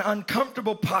into an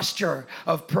uncomfortable posture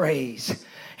of praise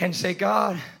and say,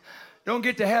 God, don't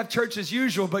get to have church as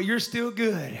usual, but you're still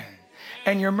good.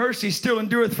 And your mercy still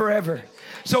endureth forever.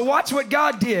 So watch what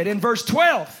God did in verse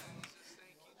 12.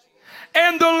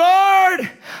 And the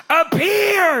Lord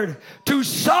appeared to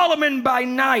Solomon by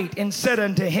night and said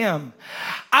unto him,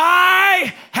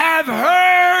 I have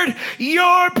heard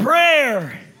your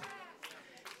prayer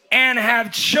and and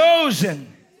have chosen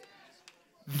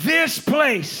this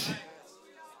place.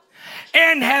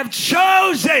 And have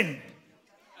chosen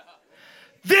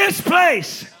this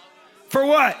place. For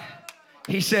what?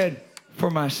 He said,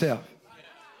 for myself.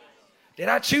 Did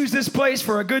I choose this place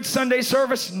for a good Sunday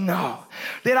service? No.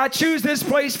 Did I choose this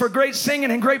place for great singing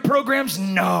and great programs?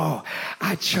 No.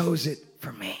 I chose it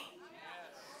for me.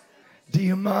 Do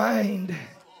you mind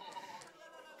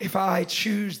if I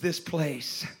choose this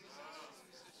place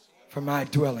for my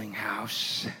dwelling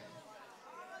house?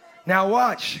 Now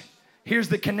watch. Here's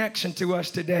the connection to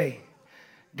us today.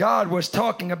 God was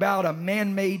talking about a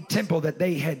man-made temple that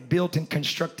they had built and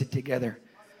constructed together.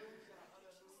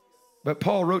 But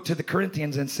Paul wrote to the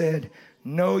Corinthians and said,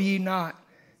 know ye not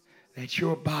that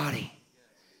your body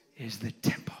is the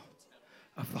temple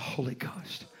of the Holy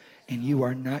Ghost, and you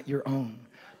are not your own,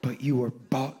 but you were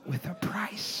bought with a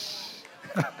price.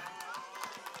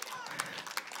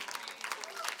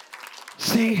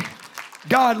 See,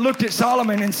 God looked at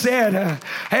Solomon and said,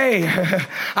 hey,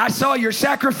 I saw your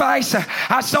sacrifice.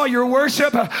 I saw your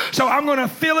worship. So I'm going to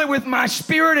fill it with my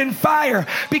spirit and fire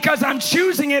because I'm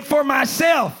choosing it for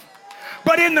myself.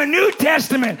 But in the New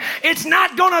Testament, it's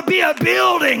not going to be a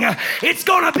building. It's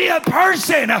going to be a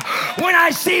person. When I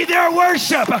see their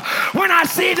worship, when I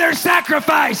see their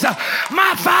sacrifice,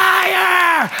 my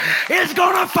fire is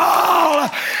going to fall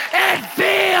and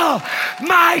fill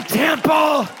my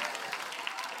temple.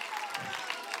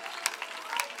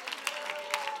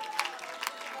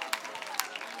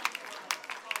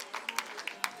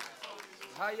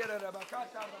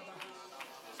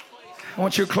 I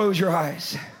want you to close your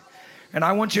eyes. And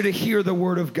I want you to hear the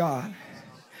word of God.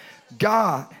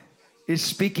 God is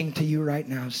speaking to you right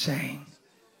now saying,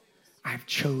 I've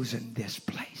chosen this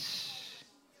place.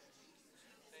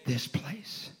 This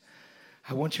place.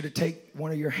 I want you to take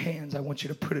one of your hands. I want you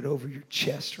to put it over your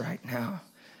chest right now.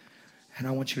 And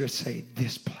I want you to say,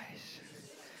 this place.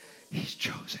 He's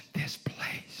chosen this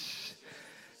place.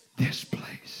 This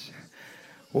place.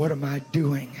 What am I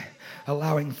doing?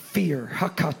 Allowing fear.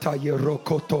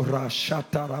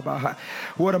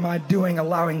 What am I doing?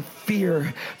 Allowing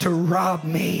fear to rob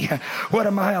me. What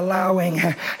am I allowing?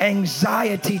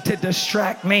 Anxiety to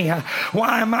distract me.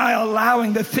 Why am I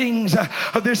allowing the things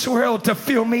of this world to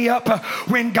fill me up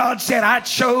when God said, I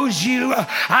chose you.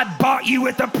 I bought you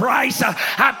with a price.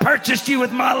 I purchased you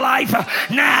with my life.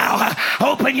 Now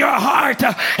open your heart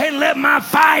and let my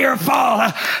fire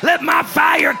fall. Let my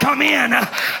fire come in.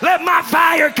 Let my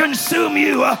fire consume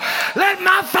you. Let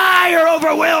my fire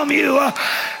overwhelm you.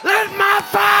 Let my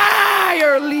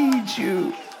fire lead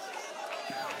you.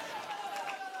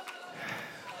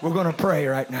 We're going to pray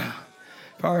right now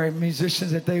for our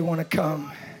musicians that they want to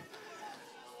come.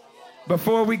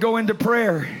 Before we go into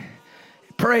prayer,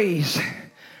 praise,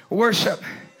 worship,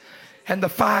 and the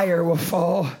fire will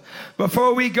fall.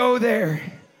 Before we go there,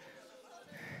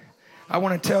 I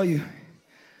want to tell you,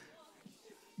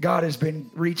 God has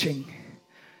been reaching,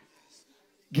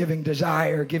 giving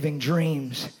desire, giving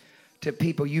dreams to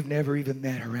people you've never even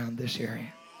met around this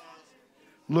area.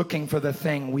 Looking for the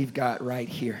thing we've got right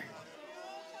here.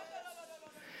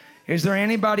 Is there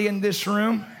anybody in this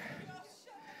room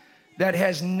that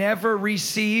has never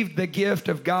received the gift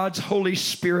of God's Holy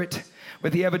Spirit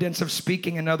with the evidence of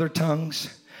speaking in other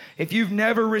tongues? If you've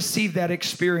never received that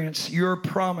experience, your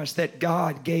promise that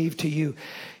God gave to you,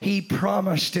 He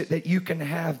promised it that you can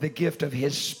have the gift of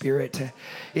His Spirit.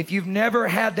 If you've never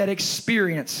had that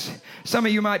experience, some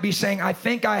of you might be saying, I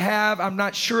think I have, I'm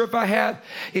not sure if I have.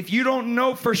 If you don't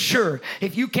know for sure,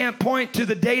 if you can't point to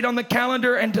the date on the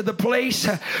calendar and to the place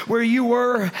where you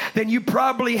were, then you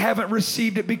probably haven't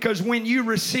received it, because when you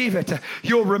receive it,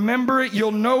 you'll remember it,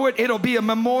 you'll know it, it'll be a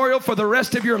memorial for the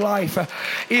rest of your life.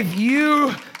 If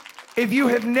you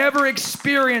have never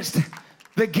experienced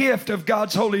the gift of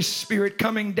God's Holy Spirit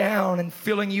coming down and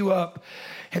filling you up,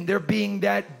 and there being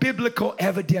that biblical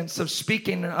evidence of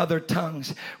speaking in other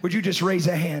tongues, would you just raise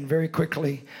a hand very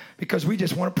quickly? Because we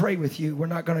just want to pray with you. We're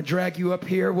not going to drag you up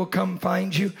here. We'll come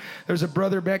find you. There's a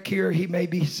brother back here. He may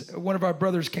be, one of our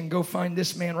brothers can go find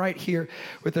this man right here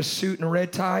with a suit and a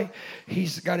red tie.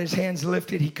 He's got his hands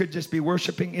lifted. He could just be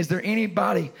worshiping. Is there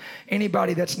anybody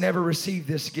that's never received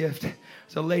this gift?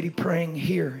 There's a lady praying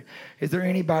here. Is there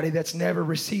anybody that's never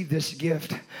received this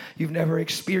gift? You've never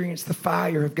experienced the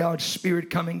fire of God's Spirit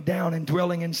coming down and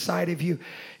dwelling inside of you.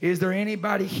 Is there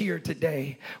anybody here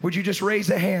today? Would you just raise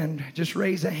a hand? Just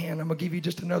raise a hand. I'm going to give you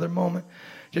just another moment.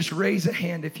 Just raise a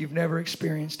hand if you've never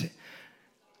experienced it.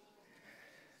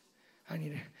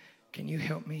 Can you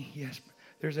help me? Yes.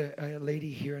 There's a lady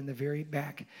here in the very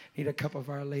back. Need a couple of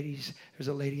our ladies. There's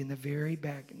a lady in the very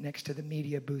back next to the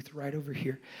media booth right over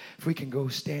here. If we can go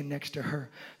stand next to her.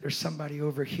 There's somebody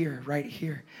over here, right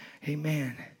here.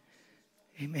 Amen.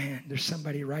 Amen. There's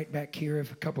somebody right back here.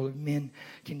 If a couple of men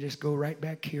can just go right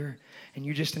back here. And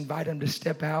you just invite them to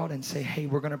step out and say, hey,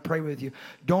 we're going to pray with you.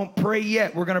 Don't pray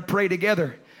yet. We're going to pray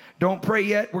together. Don't pray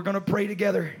yet. We're going to pray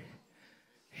together.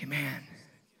 Amen.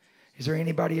 Is there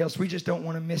anybody else? We just don't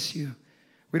want to miss you.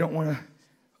 We don't want to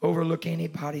overlook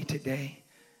anybody today.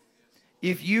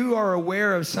 If you are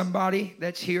aware of somebody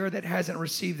that's here that hasn't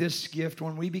received this gift,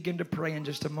 when we begin to pray in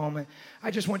just a moment, I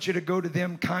just want you to go to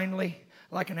them kindly,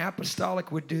 like an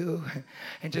apostolic would do,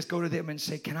 and just go to them and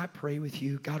say, can I pray with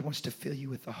you? God wants to fill you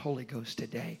with the Holy Ghost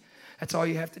today. That's all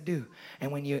you have to do.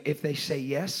 And if they say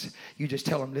yes, you just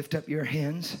tell them, lift up your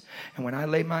hands. And when I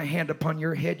lay my hand upon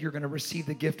your head, you're going to receive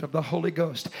the gift of the Holy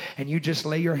Ghost. And you just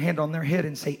lay your hand on their head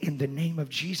and say, in the name of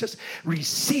Jesus,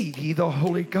 receive ye the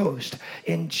Holy Ghost.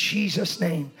 In Jesus'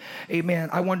 name.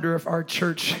 Amen. I wonder if our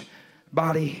church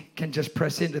body can just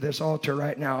press into this altar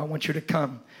right now. I want you to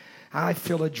come. I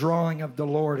feel a drawing of the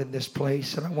Lord in this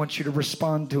place, and I want you to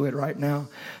respond to it right now.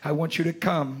 I want you to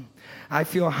come. I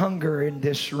feel hunger in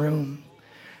this room.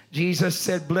 Jesus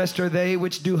said, blessed are they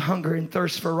which do hunger and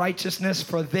thirst for righteousness,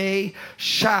 for they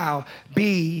shall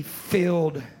be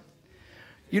filled.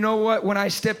 You know what? When I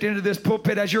stepped into this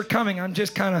pulpit, as you're coming, I'm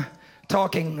just kind of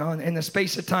talking in the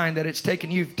space of time that it's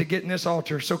taken you to get in this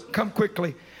altar. So come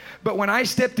quickly. But when I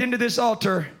stepped into this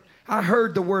altar, I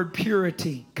heard the word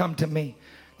purity come to me.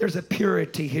 There's a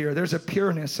purity here. There's a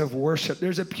pureness of worship.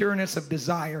 There's a pureness of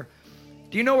desire.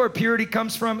 Do you know where purity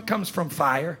comes from? It comes from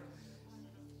fire.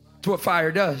 It's what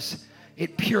fire does.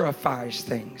 It purifies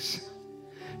things.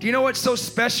 Do you know what's so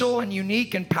special and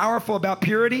unique and powerful about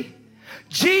purity?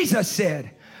 Jesus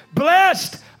said,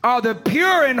 blessed are the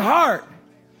pure in heart,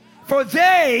 for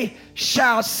they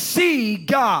shall see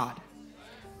God.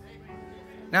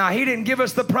 Now, he didn't give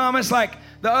us the promise like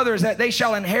the others that they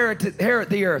shall inherit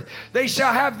the earth. They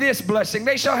shall have this blessing.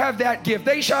 They shall have that gift.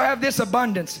 They shall have this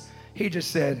abundance. He just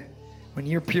said, when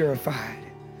you're purified,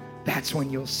 that's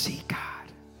when you'll see God.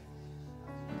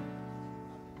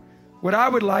 What I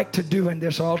would like to do in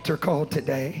this altar call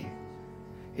today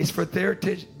is for there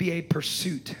to be a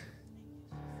pursuit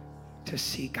to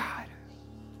see God.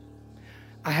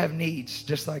 I have needs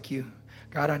just like you.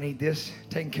 God, I need this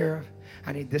taken care of.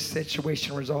 I need this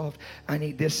situation resolved. I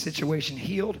need this situation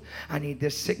healed. I need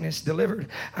this sickness delivered.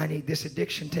 I need this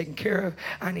addiction taken care of.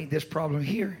 I need this problem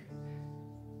here.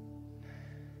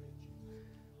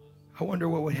 I wonder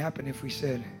what would happen if we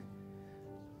said,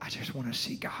 I just want to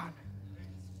see God.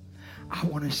 I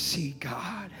want to see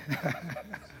God.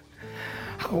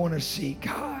 I want to see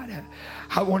God.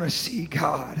 I want to see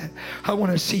God. I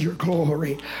want to see your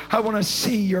glory. I want to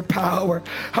see your power.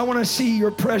 I want to see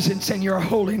your presence and your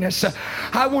holiness.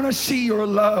 I want to see your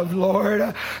love, Lord.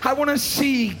 I want to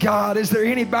see God. Is there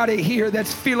anybody here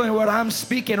that's feeling what I'm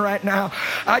speaking right now?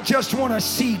 I just want to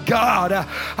see God.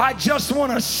 I just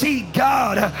want to see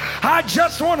God. I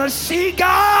just want to see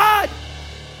God.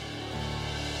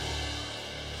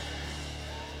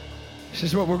 This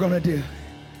is what we're going to do.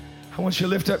 I want you to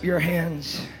lift up your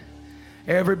hands.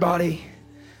 Everybody,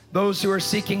 those who are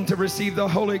seeking to receive the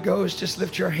Holy Ghost, just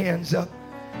lift your hands up.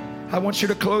 I want you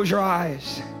to close your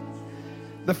eyes.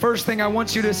 The first thing I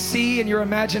want you to see in your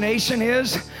imagination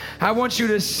is, I want you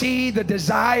to see the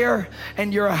desire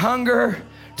and your hunger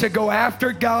to go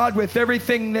after God with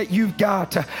everything that you've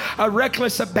got. A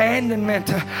reckless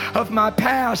abandonment of my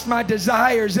past, my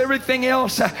desires. Everything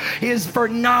else is for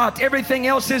naught. Everything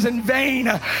else is in vain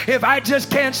if I just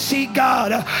can't see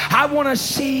God. I want to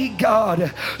see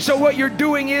God. So what you're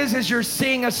doing is you're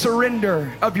seeing a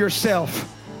surrender of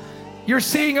yourself. You're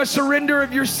seeing a surrender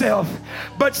of yourself.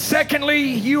 But secondly,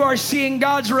 you are seeing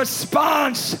God's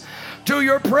response to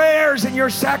your prayers and your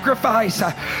sacrifice.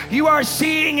 You are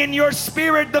seeing in your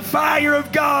spirit the fire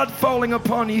of God falling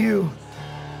upon you.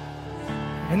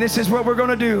 And this is what we're going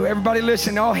to do. Everybody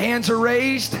listen. All hands are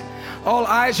raised. All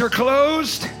eyes are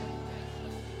closed.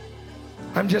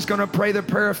 I'm just going to pray the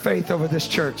prayer of faith over this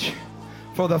church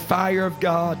for the fire of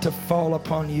God to fall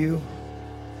upon you.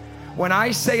 When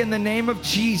I say in the name of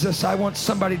Jesus, I want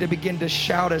somebody to begin to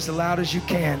shout as loud as you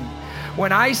can.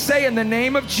 When I say in the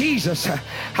name of Jesus,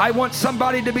 I want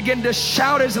somebody to begin to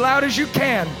shout as loud as you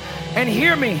can. And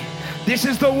hear me, this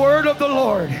is the word of the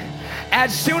Lord.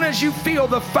 As soon as you feel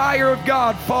the fire of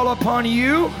God fall upon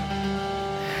you,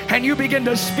 and you begin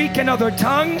to speak in other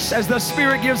tongues as the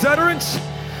Spirit gives utterance,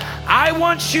 I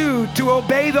want you to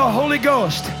obey the Holy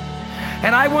Ghost.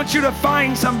 And I want you to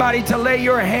find somebody to lay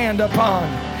your hand upon.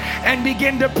 and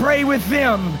begin to pray with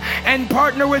them and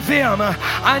partner with them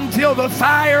until the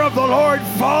fire of the Lord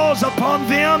falls upon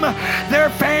them, their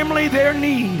family, their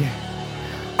need.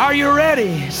 Are you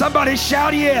ready? Somebody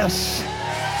shout yes.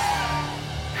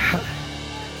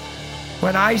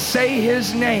 When I say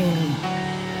his name,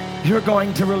 you're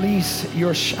going to release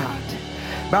your shot.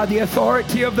 By the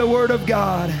authority of the Word of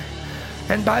God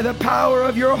and by the power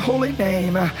of your holy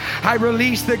name, I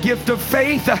release the gift of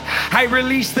faith. I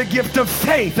release the gift of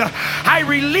faith. I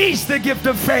release the gift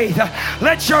of faith.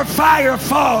 Let your fire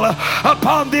fall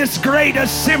upon this great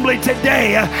assembly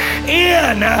today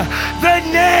in the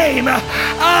name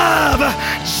of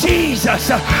Jesus.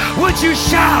 Would you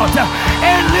shout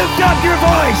and lift up your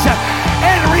voice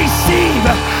and receive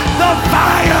the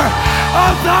fire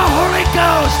of the Holy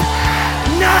Ghost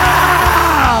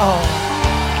now?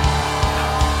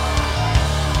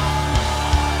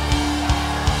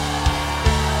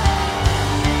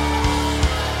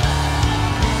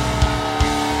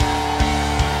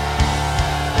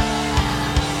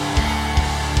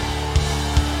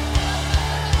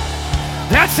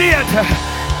 That's it.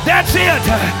 That's it.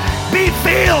 Be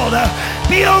filled.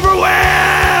 Be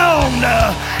overwhelmed.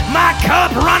 My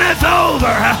cup runneth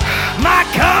over. My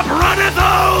cup runneth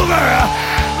over.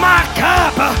 My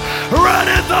cup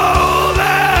runneth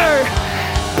over.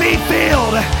 Be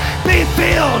filled. Be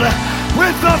filled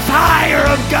with the fire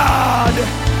of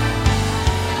God.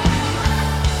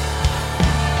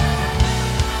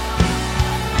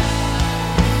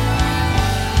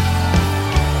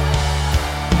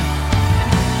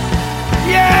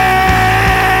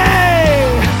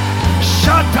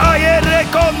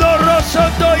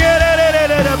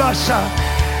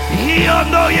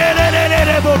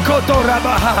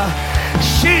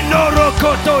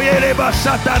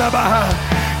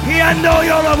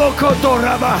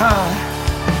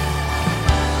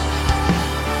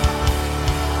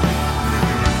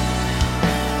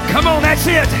 Come on, that's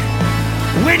it.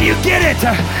 When you get it,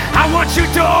 I want you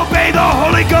to obey the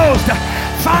Holy Ghost.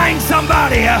 Find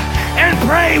somebody and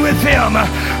pray with him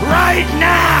right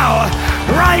now,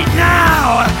 right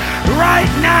now, right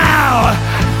now.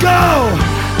 Go,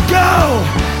 go,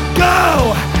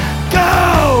 go,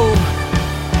 go.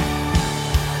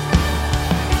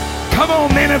 Come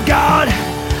on, men of God.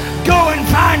 Go and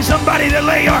find somebody to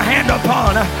lay your hand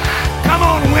upon. Come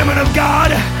on, women of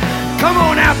God. Come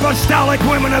on, apostolic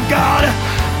women of God.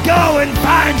 Go and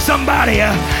find somebody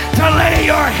to lay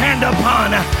your hand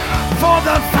upon for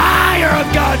the fire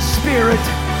of God's Spirit.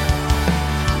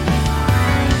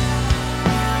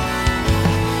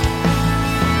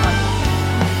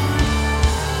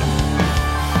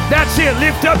 That's it.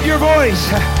 Lift up your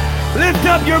voice. Lift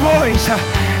up your voice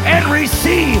and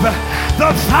receive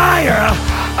the fire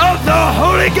of the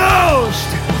Holy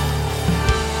Ghost.